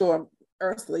I'm sure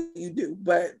Ursula you do,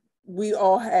 but we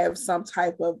all have some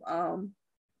type of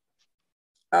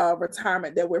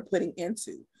retirement that we're putting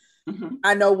into. Mm-hmm.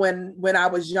 I know when I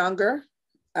was younger,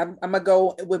 I'm gonna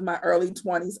go with my early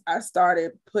 20s. I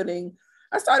started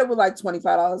with like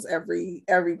 $25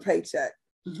 every paycheck.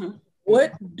 Mm-hmm.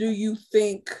 What do you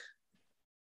think?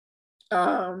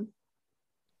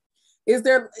 Is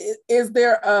there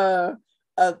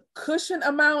a cushion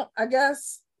amount, I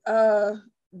guess,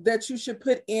 that you should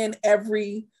put in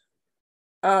every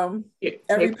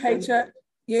paycheck?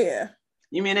 Yeah.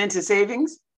 You mean into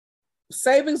savings?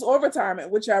 Savings or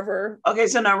retirement, whichever. Okay,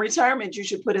 so now retirement, you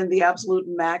should put in the absolute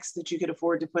max that you could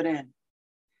afford to put in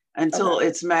until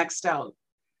it's maxed out.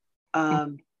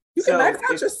 You can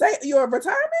max out your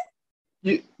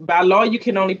retirement? By law, you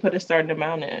can only put a certain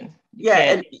amount in.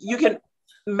 And you can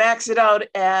max it out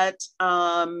at,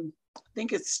 I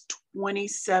think it's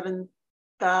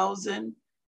 27,000.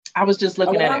 I was just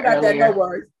looking at it earlier. That, no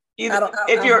worries.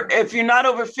 If you're not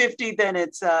over 50, then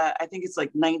it's I think it's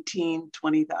like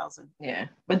 20,000. Yeah,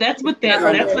 but that's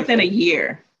within a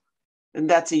year. And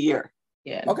that's a year.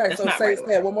 Yeah. Okay, so say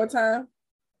it one more time.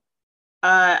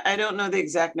 I don't know the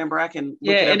exact number. I can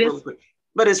look it up really quick.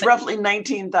 But it's roughly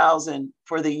 19,000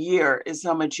 for the year is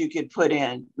how much you could put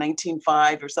in.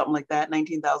 19,500 or something like that.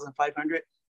 19,500.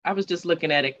 I was just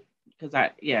looking at it because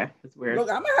it's weird.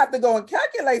 Look, I'm gonna have to go and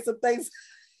calculate some things.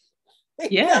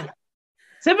 Yeah.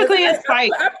 Typically, it's I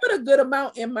put a good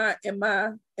amount in my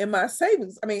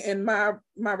savings. I mean, in my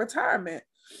retirement,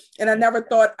 and I never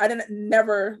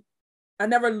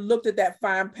looked at that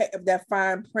fine print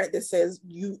that says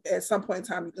you at some point in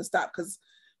time you can stop. Because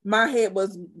my head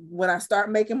was, when I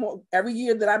start making more every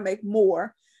year that I make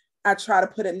more, I try to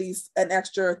put at least an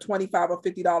extra $25 or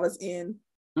 $50 in.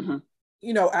 Mm-hmm.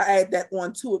 You know, I add that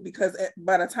on to it because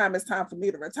by the time it's time for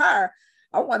me to retire,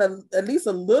 I want at least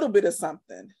a little bit of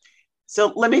something.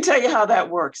 So let me tell you how that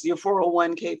works. Your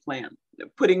 401k plan,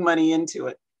 putting money into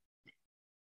it.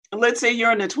 Let's say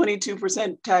you're in a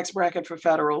 22% tax bracket for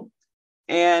federal.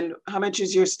 And how much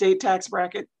is your state tax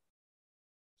bracket?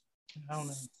 I don't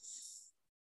know.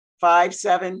 5,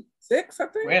 7, 6, I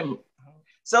think.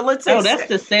 So let's say that's 6.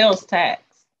 The sales tax.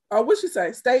 Oh, what'd she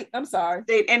say? State, I'm sorry.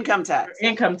 State income tax.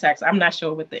 Income tax. I'm not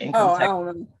sure what the income tax. I don't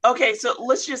know. Okay, so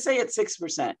let's just say it's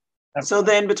 6%. Okay. So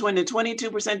then between the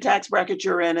 22% tax bracket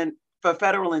you're in and for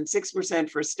federal and 6%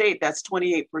 for state, that's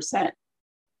 28%.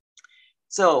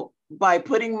 So by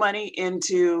putting money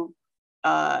into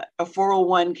a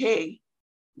 401k,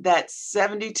 that's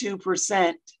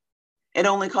 72%. It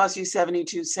only costs you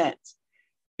 72 cents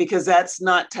because that's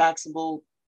not taxable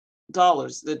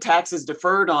dollars. The tax is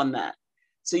deferred on that.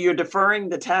 So you're deferring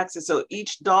the taxes. So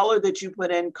each dollar that you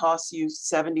put in costs you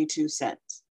 72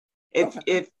 cents.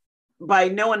 If by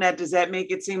knowing that, does that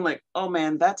make it seem like, oh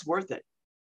man, that's worth it?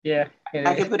 Yeah.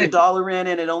 I could put $1 in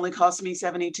and it only costs me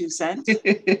 72 cents.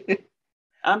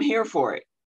 I'm here for it.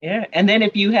 Yeah. And then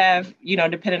if you have,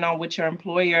 depending on what your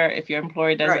employer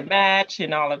doesn't match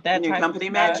and all of that, and your company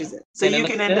matches it. So you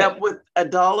can end up with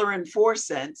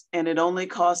 $1.04 and it only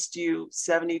costs you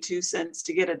 72 cents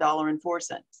to get $1.04.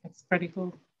 That's pretty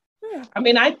cool. Yeah. I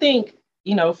mean, I think,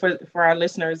 for our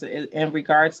listeners in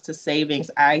regards to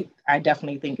savings, I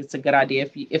definitely think it's a good idea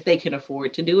if they can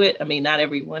afford to do it. I mean, not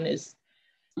everyone is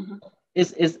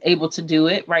able to do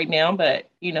it right now, but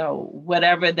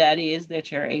whatever that is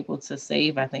that you're able to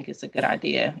save, I think it's a good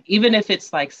idea. Even if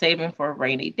it's like saving for a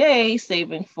rainy day,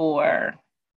 saving for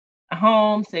a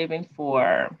home, saving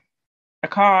for a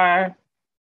car,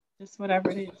 Just whatever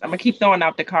it is. I'm gonna keep throwing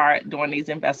out the card during these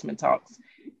investment talks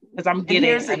because I'm getting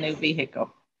a new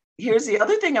vehicle. Here's the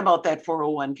other thing about that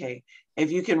 401k.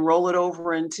 If you can roll it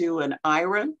over into an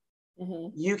IRA,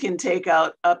 you can take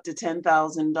out up to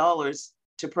 $10,000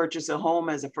 to purchase a home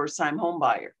as a first-time home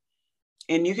buyer.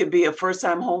 And you could be a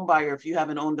first-time home buyer if you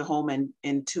haven't owned a home in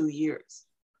 2 years.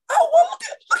 Oh, well,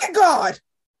 look at God.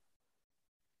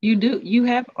 You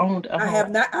have owned a home. I have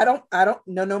not. I don't.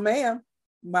 No, ma'am.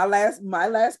 My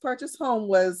last purchase home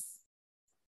was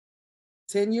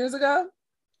 10 years ago.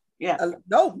 Yeah.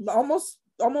 No, almost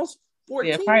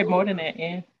 14. Yeah, probably more than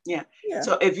that. Yeah.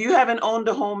 So if you haven't owned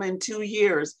a home in 2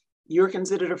 years, you're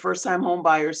considered a first-time home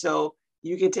buyer. So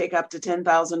you can take up to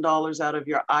 $10,000 out of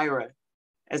your IRA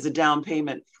as a down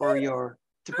payment to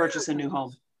purchase a new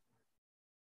home.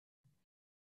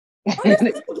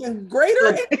 Greater and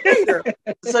greater.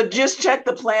 So just check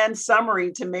the plan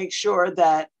summary to make sure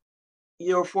that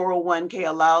your 401k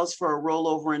allows for a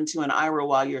rollover into an IRA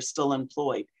while you're still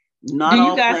employed. Not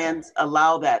all plans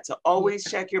allow that. So always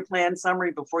check your plan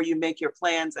summary before you make your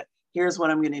plans. Here's what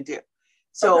I'm going to do.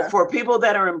 So for people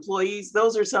that are employees,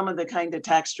 those are some of the kind of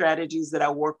tax strategies that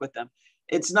I work with them.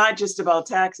 It's not just about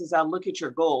taxes. I look at your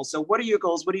goals. So what are your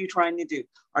goals? What are you trying to do?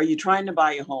 Are you trying to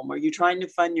buy a home? Are you trying to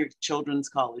fund your children's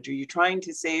college? Are you trying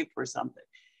to save for something?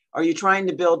 Are you trying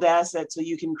to build assets so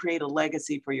you can create a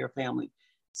legacy for your family?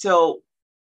 So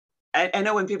I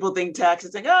know when people think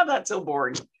taxes, think, oh, that's so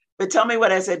boring. But tell me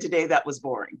what I said today that was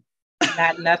boring.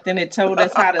 Not nothing. It told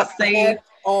us how to save.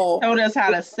 Told us how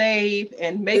to save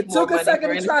and make more money. It took a second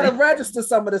to try to register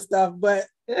some of the stuff, but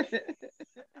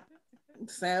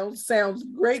sounds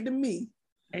great to me.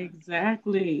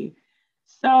 Exactly.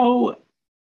 So,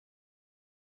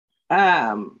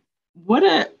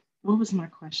 what was my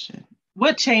question?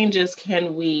 What changes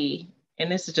can we?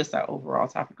 And this is just our overall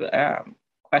topic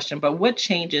question, but what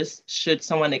changes should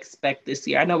someone expect this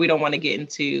year? I know we don't want to get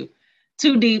into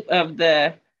too deep of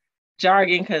the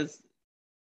jargon because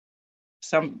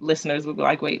some listeners will be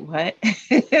like, wait, what?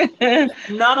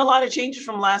 Not a lot of changes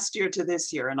from last year to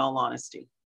this year, in all honesty.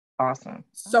 Awesome.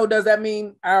 So does that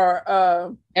mean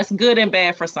our that's good and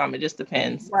bad for some? It just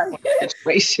depends on the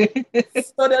situation.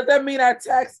 So does that mean our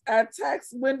tax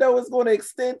window is going to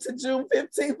extend to June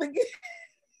 15th again?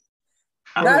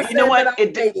 You know what?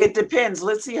 It depends.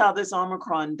 Let's see how this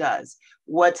Omicron does.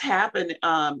 What's happened,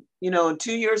 2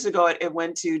 years ago, it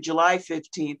went to July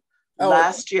 15th.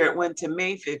 Last year, it went to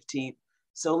May 15th.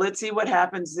 So let's see what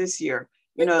happens this year.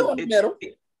 We go in the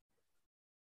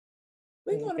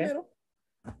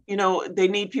middle. They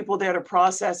need people there to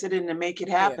process it and to make it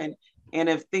happen. Yeah. And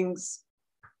if things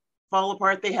fall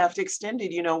apart, they have to extend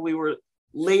it. We were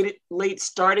late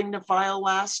starting to file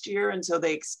last year. And so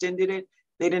they extended it.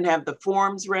 They didn't have the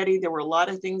forms ready. There were a lot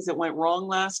of things that went wrong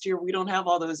last year. We don't have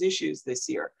all those issues this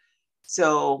year.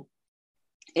 So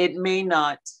there may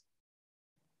not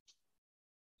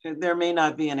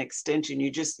be an extension.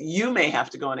 You may have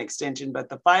to go an extension, but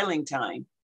the filing time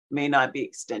may not be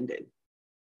extended.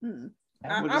 I'm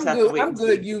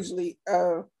good usually.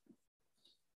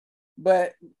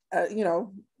 But prior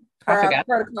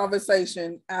to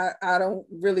conversation,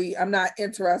 I'm not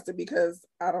interested because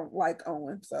I don't like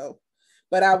Owen. So,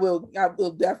 but I will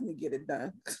definitely get it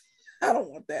done. I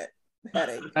don't want that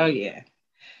headache. Oh yeah.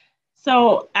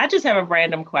 So I just have a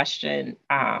random question.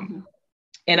 And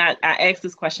I asked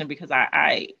this question because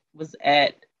I was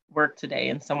at work today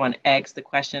and someone asked the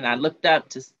question. I looked up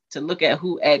to look at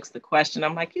who asked the question.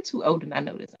 I'm like, you're too old and I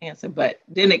know this answer. But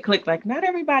then it clicked like, not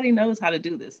everybody knows how to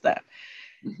do this stuff.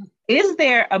 Mm-hmm. Is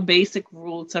there a basic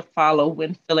rule to follow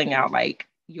when filling out like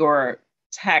your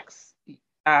tax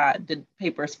the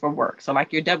papers for work? So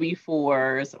like your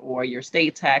W-4s or your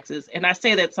state taxes. And I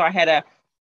say that, so I had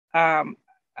a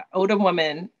older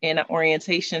woman in an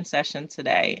orientation session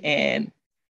today, and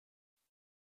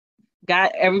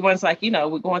everyone's like,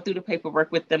 we're going through the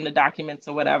paperwork with them, the documents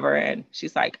or whatever. And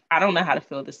she's like, I don't know how to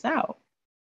fill this out.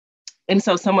 And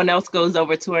so someone else goes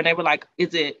over to her and they were like,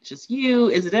 is it just you?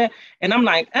 Is it that? And I'm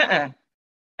like,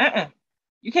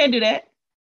 you can't do that.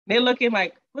 They're looking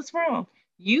like, what's wrong?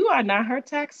 You are not her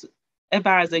tax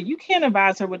advisor. You can't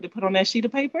advise her what to put on that sheet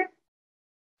of paper.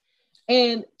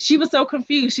 And she was so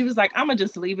confused. She was like, I'm going to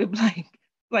just leave it blank.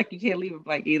 Like, you can't leave it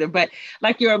blank either. But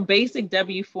like your basic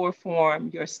W-4 form,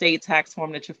 your state tax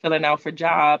form that you're filling out for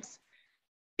jobs.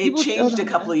 It changed a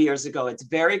couple of years ago. It's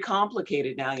very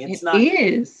complicated now. It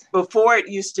is. Before it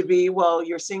used to be, well,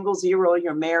 you're single zero,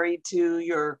 you're married to,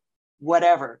 you're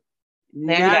whatever.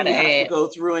 Now you have to go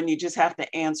through and you just have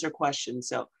to answer questions.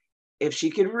 So if she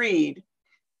could read,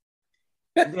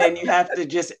 then you have to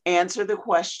just answer the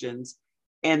questions.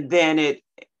 And then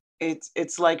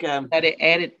it's like that it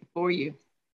added for you.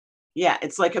 Yeah,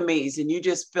 it's like a maze, and you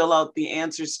just fill out the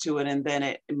answers to it, and then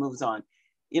it moves on.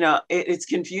 It's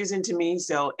confusing to me.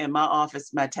 So in my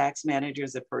office, my tax manager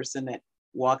is a person that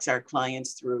walks our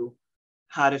clients through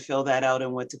how to fill that out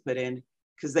and what to put in,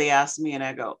 because they ask me and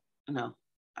I go, no,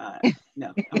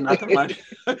 no, I'm not the one.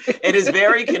 It is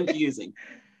very confusing.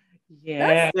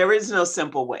 Yeah. There is no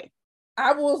simple way.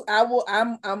 I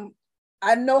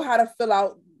know how to fill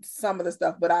out some of the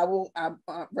stuff, but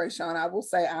Rayshawn, I will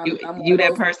say I'm you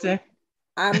that person.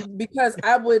 Because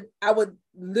I would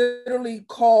literally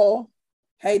call,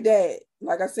 hey dad,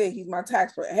 like I said, he's my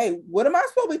tax person. Hey, what am I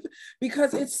supposed to be?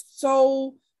 Because it's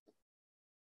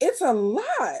a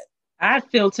lot. I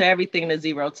filter everything to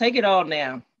 0. Take it all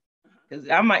now. Because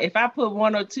I might, if I put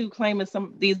 1 or 2 claiming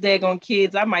some these daggone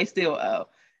kids, I might still owe.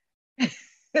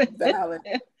 Valid.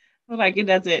 Like it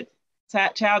doesn't.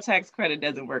 Child tax credit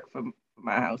doesn't work for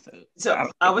my household.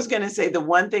 So I was going to say the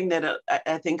one thing that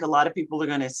I think a lot of people are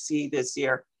going to see this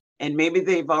year, and maybe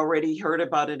they've already heard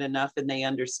about it enough and they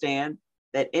understand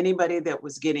that anybody that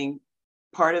was getting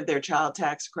part of their child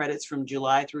tax credits from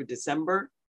July through December,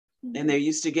 and they're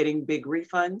used to getting big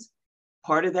refunds,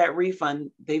 part of that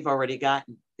refund they've already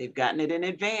gotten. They've gotten it in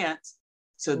advance.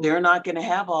 So they're not going to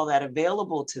have all that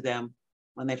available to them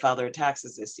when they file their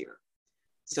taxes this year.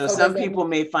 So some people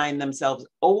may find themselves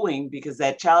owing because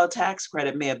that child tax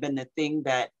credit may have been the thing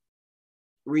that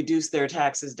reduced their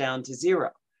taxes down to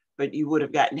 0, but you would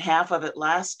have gotten half of it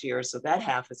last year. So that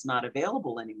half is not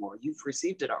available anymore. You've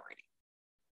received it already.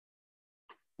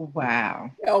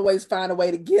 Wow. They always find a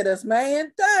way to get us,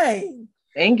 man. Dang.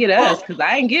 They ain't get us because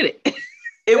I ain't get it.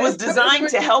 It was designed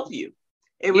to help you.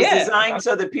 It was Yeah. designed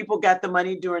so that people got the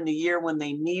money during the year when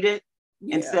they need it,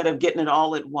 instead of getting it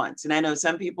all at once. And I know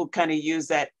some people kind of use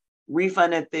that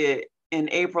refund in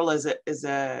April as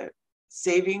a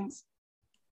savings.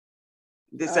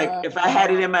 It's like, if I had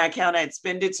it in my account, I'd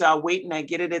spend it. So I'll wait and I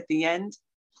get it at the end,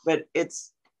 but the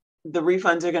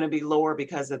refunds are going to be lower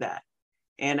because of that.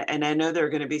 And I know there are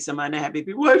going to be some unhappy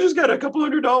people. Well, I just got a couple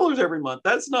 $100 every month.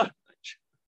 That's not much.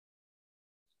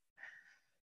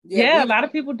 Yeah, a lot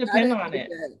of people depend on it.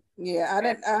 Yeah,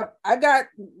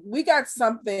 we got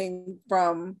something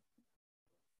from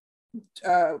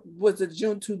was it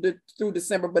June through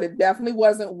December, but it definitely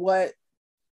wasn't what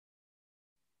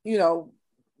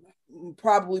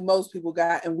probably most people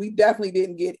got, and we definitely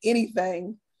didn't get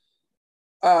anything.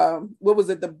 What was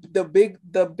it,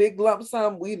 the big lump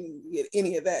sum? We didn't get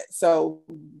any of that. So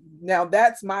now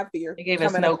that's my fear. They gave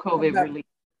us no COVID relief.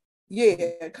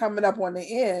 Yeah, coming up on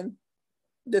the end,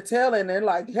 the tail end, they're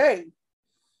like, hey,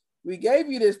 we gave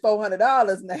you this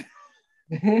 $400 now.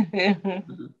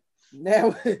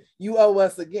 Now you owe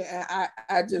us again.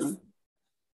 I just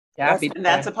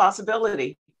that's a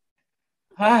possibility.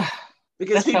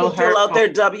 Because people fill out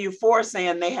their W-4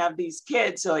 saying they have these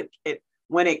kids. So it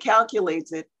when it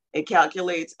calculates,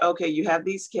 okay, you have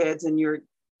these kids and you're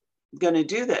going to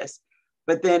do this.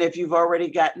 But then if you've already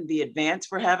gotten the advance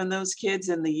for having those kids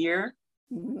in the year,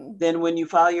 then when you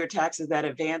file your taxes, that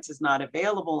advance is not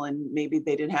available. And maybe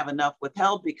they didn't have enough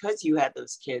withheld because you had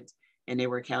those kids and they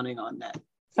were counting on that.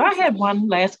 So I had one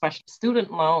last question.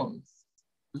 Student loans.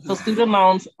 So student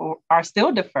loans are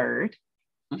still deferred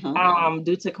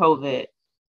due to COVID.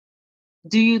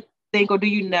 Do you think, or do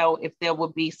you know if there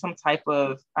would be some type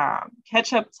of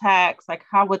catch-up tax? Like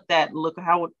how would that look?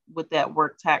 How would that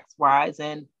work tax-wise?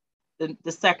 And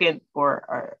the second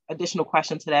or additional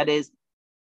question to that is,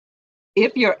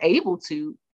 if you're able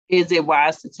to, is it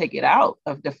wise to take it out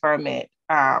of deferment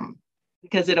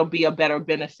because it'll be a better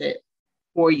benefit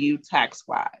for you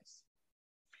tax-wise?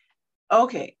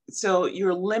 Okay, so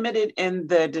you're limited in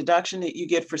the deduction that you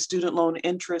get for student loan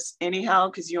interest anyhow,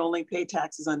 because you only pay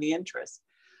taxes on the interest.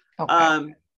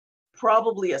 Okay.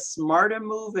 Probably a smarter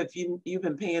move if you've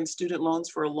been paying student loans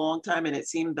for a long time and it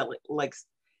seems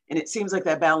like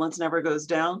that balance never goes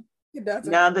down. It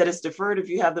doesn't. Now that it's deferred, if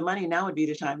you have the money, now would be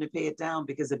the time to pay it down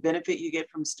because the benefit you get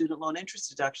from student loan interest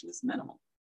deduction is minimal.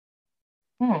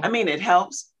 I mean, it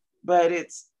helps, but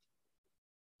it's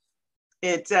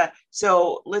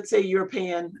so let's say you're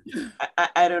paying,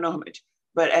 I don't know how much,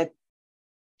 but at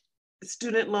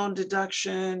student loan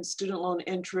deduction, student loan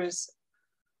interest,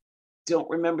 don't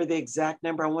remember the exact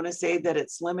number. I want to say that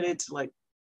it's limited to like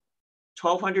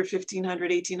 $1,200,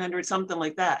 $1,500, $1,800, something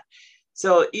like that.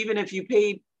 So even if you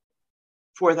paid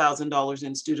 $4,000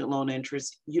 in student loan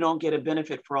interest, you don't get a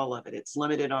benefit for all of it. It's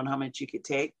limited on how much you could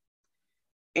take.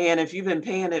 And if you've been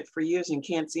paying it for years and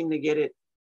can't seem to get it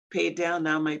paid down,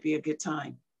 now might be a good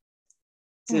time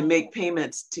to make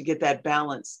payments to get that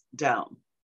balance down.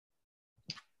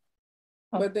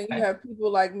 But then you have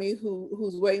people like me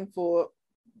who's waiting for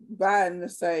Biden to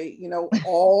say,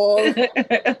 all.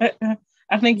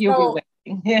 I think you'll So,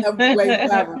 be waiting. I'll be waiting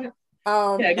forever.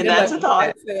 Yeah, And that's a thought.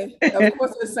 Of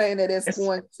course, they're saying that it's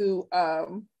going to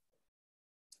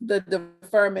the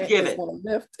deferment Give is it. going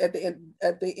to lift at the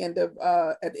end of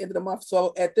the month.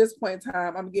 So at this point in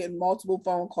time, I'm getting multiple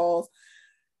phone calls.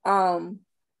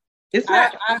 It's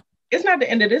not the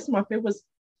end of this month. It was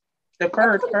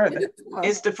deferred further.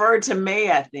 It's deferred to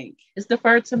May, I think. It's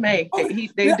deferred to May. Oh,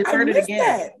 they deferred it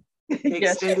again. They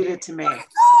extended it to May.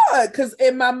 Because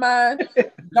in my mind,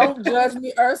 don't judge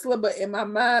me, Ursula, but in my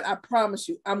mind, I promise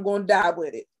you, I'm going to die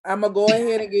with it. I'm going to go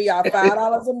ahead and give y'all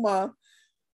 $5 a month.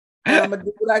 And I'm going to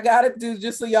do what I got to do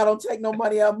just so y'all don't take no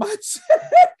money out of my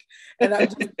check. And I'm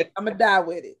going to die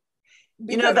with it.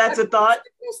 Because That's a thought.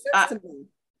 To me.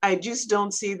 I just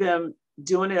don't see them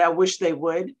doing it. I wish they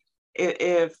would.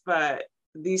 If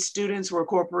these students were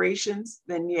corporations,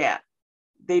 then yeah,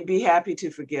 they'd be happy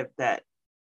to forgive that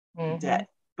debt.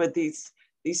 But these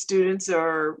students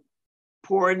are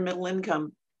poor and middle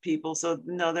income people, so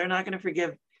no, they're not going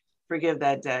to forgive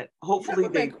that debt. Hopefully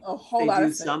they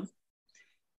do some.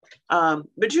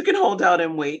 But you can hold out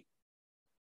and wait.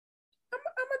 I'll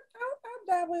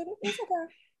die with it. It's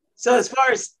okay. So as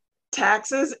far as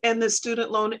taxes and the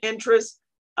student loan interest,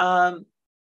 the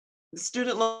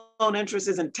student loan interest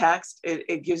isn't taxed.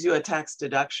 It gives you a tax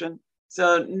deduction.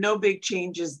 So no big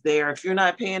changes there. If you're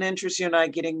not paying interest, you're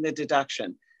not getting the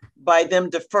deduction. By them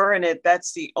deferring it,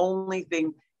 that's the only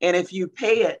thing. And if you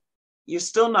pay it, you're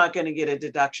still not going to get a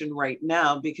deduction right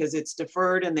now because it's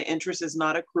deferred and the interest is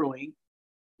not accruing.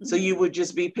 So you would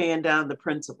just be paying down the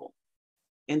principal.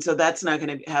 And so that's not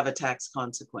going to have a tax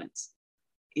consequence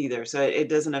either. So it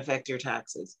doesn't affect your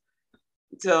taxes.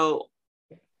 So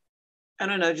I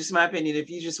don't know, just my opinion, if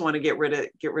you just want to get rid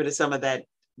of some of that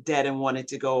debt and want it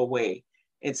to go away,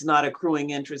 it's not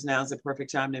accruing interest. Now is the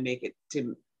perfect time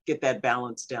to get that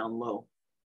balance down low.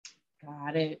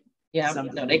 Got it. Yeah,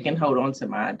 they can hold on to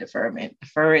my deferment,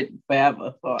 defer it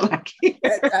forever for like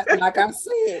I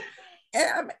said.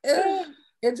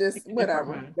 It just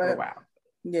whatever. But,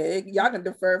 yeah, y'all can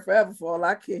defer forever for all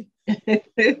I care.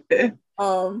 It's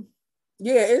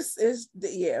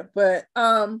but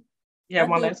yeah,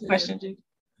 one last question, G.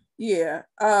 Yeah.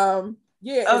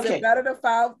 Is okay. it better to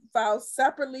file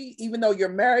separately, even though you're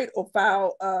married, or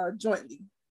file jointly?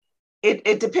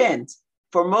 It depends.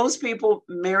 For most people,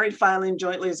 married filing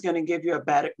jointly is going to give you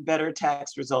a better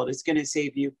tax result. It's going to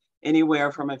save you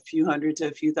anywhere from a few hundred to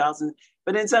a few thousand.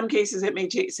 But in some cases, it may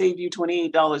save you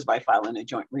 $28 by filing a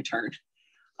joint return.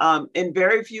 In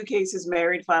very few cases,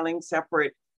 married filing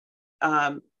separate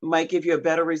might give you a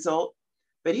better result.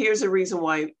 But here's a reason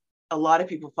why a lot of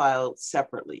people file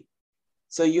separately.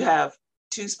 So you have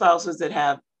two spouses that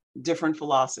have different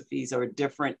philosophies or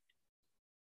different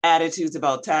attitudes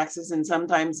about taxes and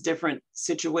sometimes different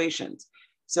situations.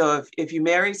 So if you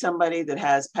marry somebody that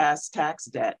has past tax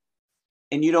debt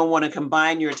and you don't want to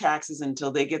combine your taxes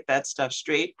until they get that stuff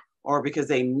straight, or because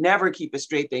they never keep it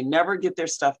straight, they never get their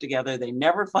stuff together, they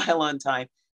never file on time,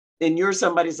 then you're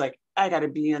somebody's like, I got to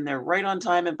be in there right on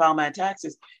time and file my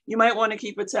taxes. You might want to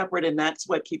keep it separate, and that's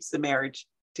what keeps the marriage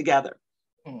together.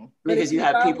 Because you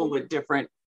have people with different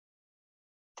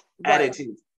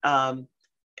attitudes.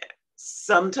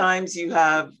 Sometimes you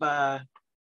have, there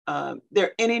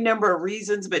are any number of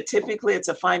reasons, but typically it's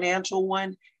a financial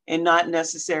one and not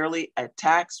necessarily a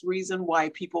tax reason why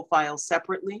people file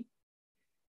separately.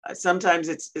 Sometimes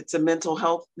it's a mental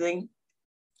health thing.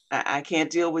 I can't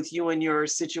deal with you and your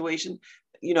situation.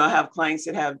 I have clients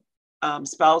that have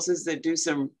spouses that do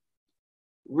some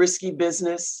risky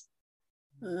business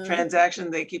transaction.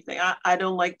 They keep thinking, I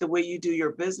don't like the way you do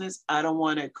your business. I don't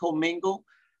want to commingle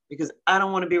because I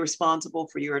don't want to be responsible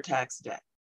for your tax debt.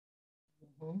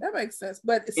 That makes sense.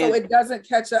 But so it doesn't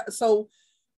catch up. So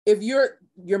if you're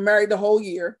married the whole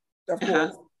year, of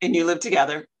course, and you live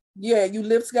together. Yeah, you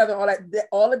live together,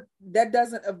 all of that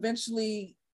doesn't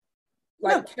eventually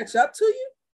catch up to you?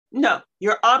 No,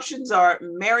 your options are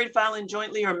married filing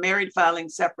jointly or married filing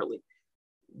separately.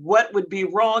 What would be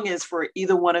wrong is for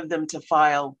either one of them to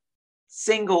file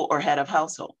single or head of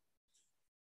household.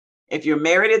 If you're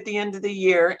married at the end of the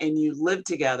year and you live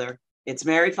together, it's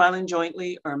married filing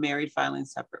jointly or married filing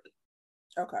separately.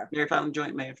 Okay. Married filing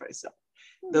joint, married filing separately.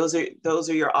 Those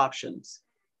are your options.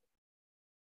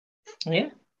 Yeah.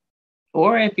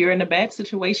 Or if you're in a bad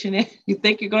situation and you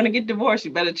think you're going to get divorced,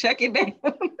 you better check it down.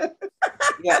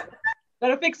 Yeah.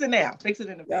 Better fix it now. Fix it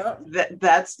in the back.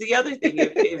 That's the other thing.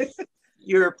 If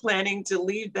you're planning to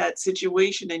leave that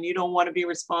situation and you don't want to be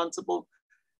responsible,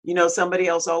 somebody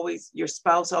else your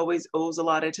spouse always owes a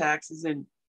lot of taxes. And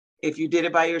if you did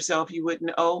it by yourself, you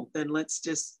wouldn't owe, then let's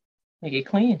just Make it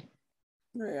clean.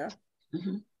 Yeah.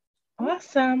 Mm-hmm.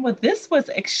 Awesome. Well, this was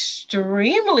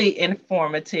extremely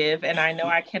informative, and I know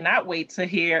I cannot wait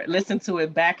to listen to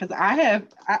it back because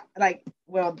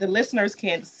the listeners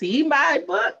can't see my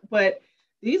book, but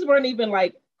these weren't even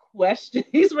like questions.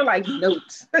 These were like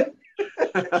notes,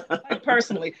 like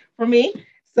personally for me.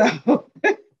 So,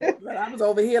 But I was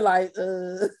over here like,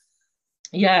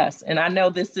 yes, and I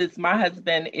know my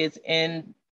husband is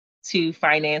into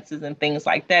finances and things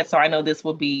like that, so I know this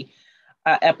will be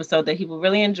episode that he will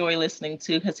really enjoy listening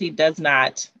to because he does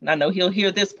not, and I know he'll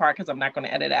hear this part because I'm not going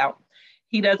to edit out.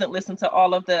 He doesn't listen to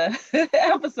all of the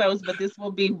episodes, but this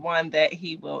will be one that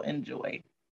he will enjoy.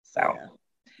 So, yeah.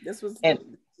 This was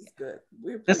good.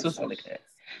 This was really good.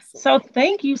 So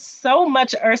thank you so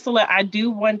much, Ursulla. I do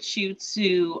want you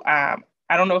to, I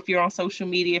don't know if you're on social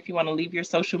media, if you want to leave your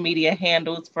social media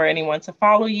handles for anyone to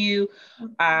follow you,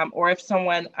 or if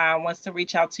someone wants to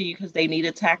reach out to you because they need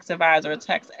a tax advisor, a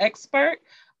tax expert.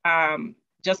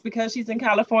 Just because she's in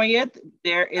California,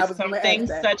 there is some things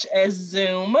such as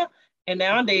Zoom. And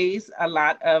nowadays, a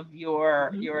lot of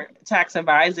your tax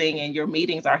advising and your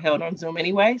meetings are held on Zoom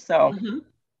anyway. So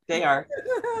they are.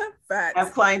 I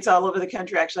have clients all over the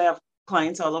country. Actually, I have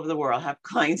clients all over the world. I have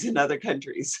clients in other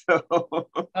countries. So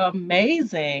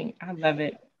amazing. I love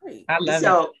it. I love it.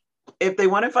 So if they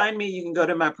want to find me, you can go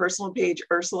to my personal page,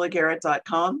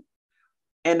 ursullagarrett.com.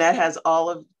 And that has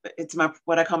it's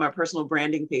what I call my personal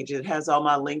branding page. It has all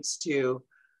my links to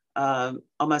all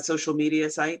my social media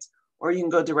sites, or you can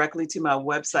go directly to my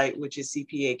website, which is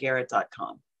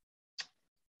cpagarrett.com.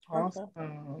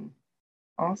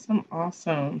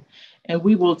 Awesome. And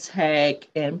we will tag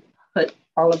and put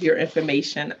all of your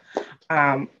information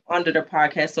under the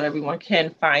podcast so everyone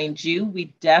can find you. We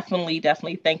definitely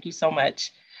thank you so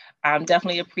much.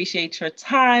 Definitely appreciate your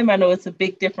time. I know it's a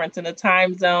big difference in the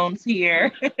time zones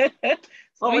here.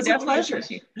 Well, it's a pleasure.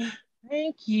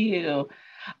 Thank you.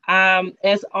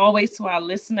 As always, to our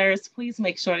listeners, please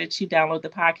make sure that you download the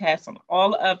podcast on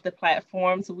all of the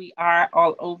platforms. We are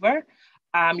all over.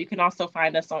 You can also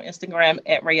find us on Instagram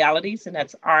at Realities, and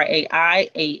that's RAIALITIES.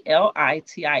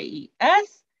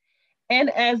 And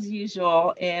as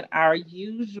usual, in our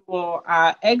usual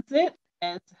exit,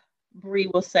 as Bree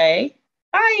will say,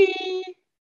 bye.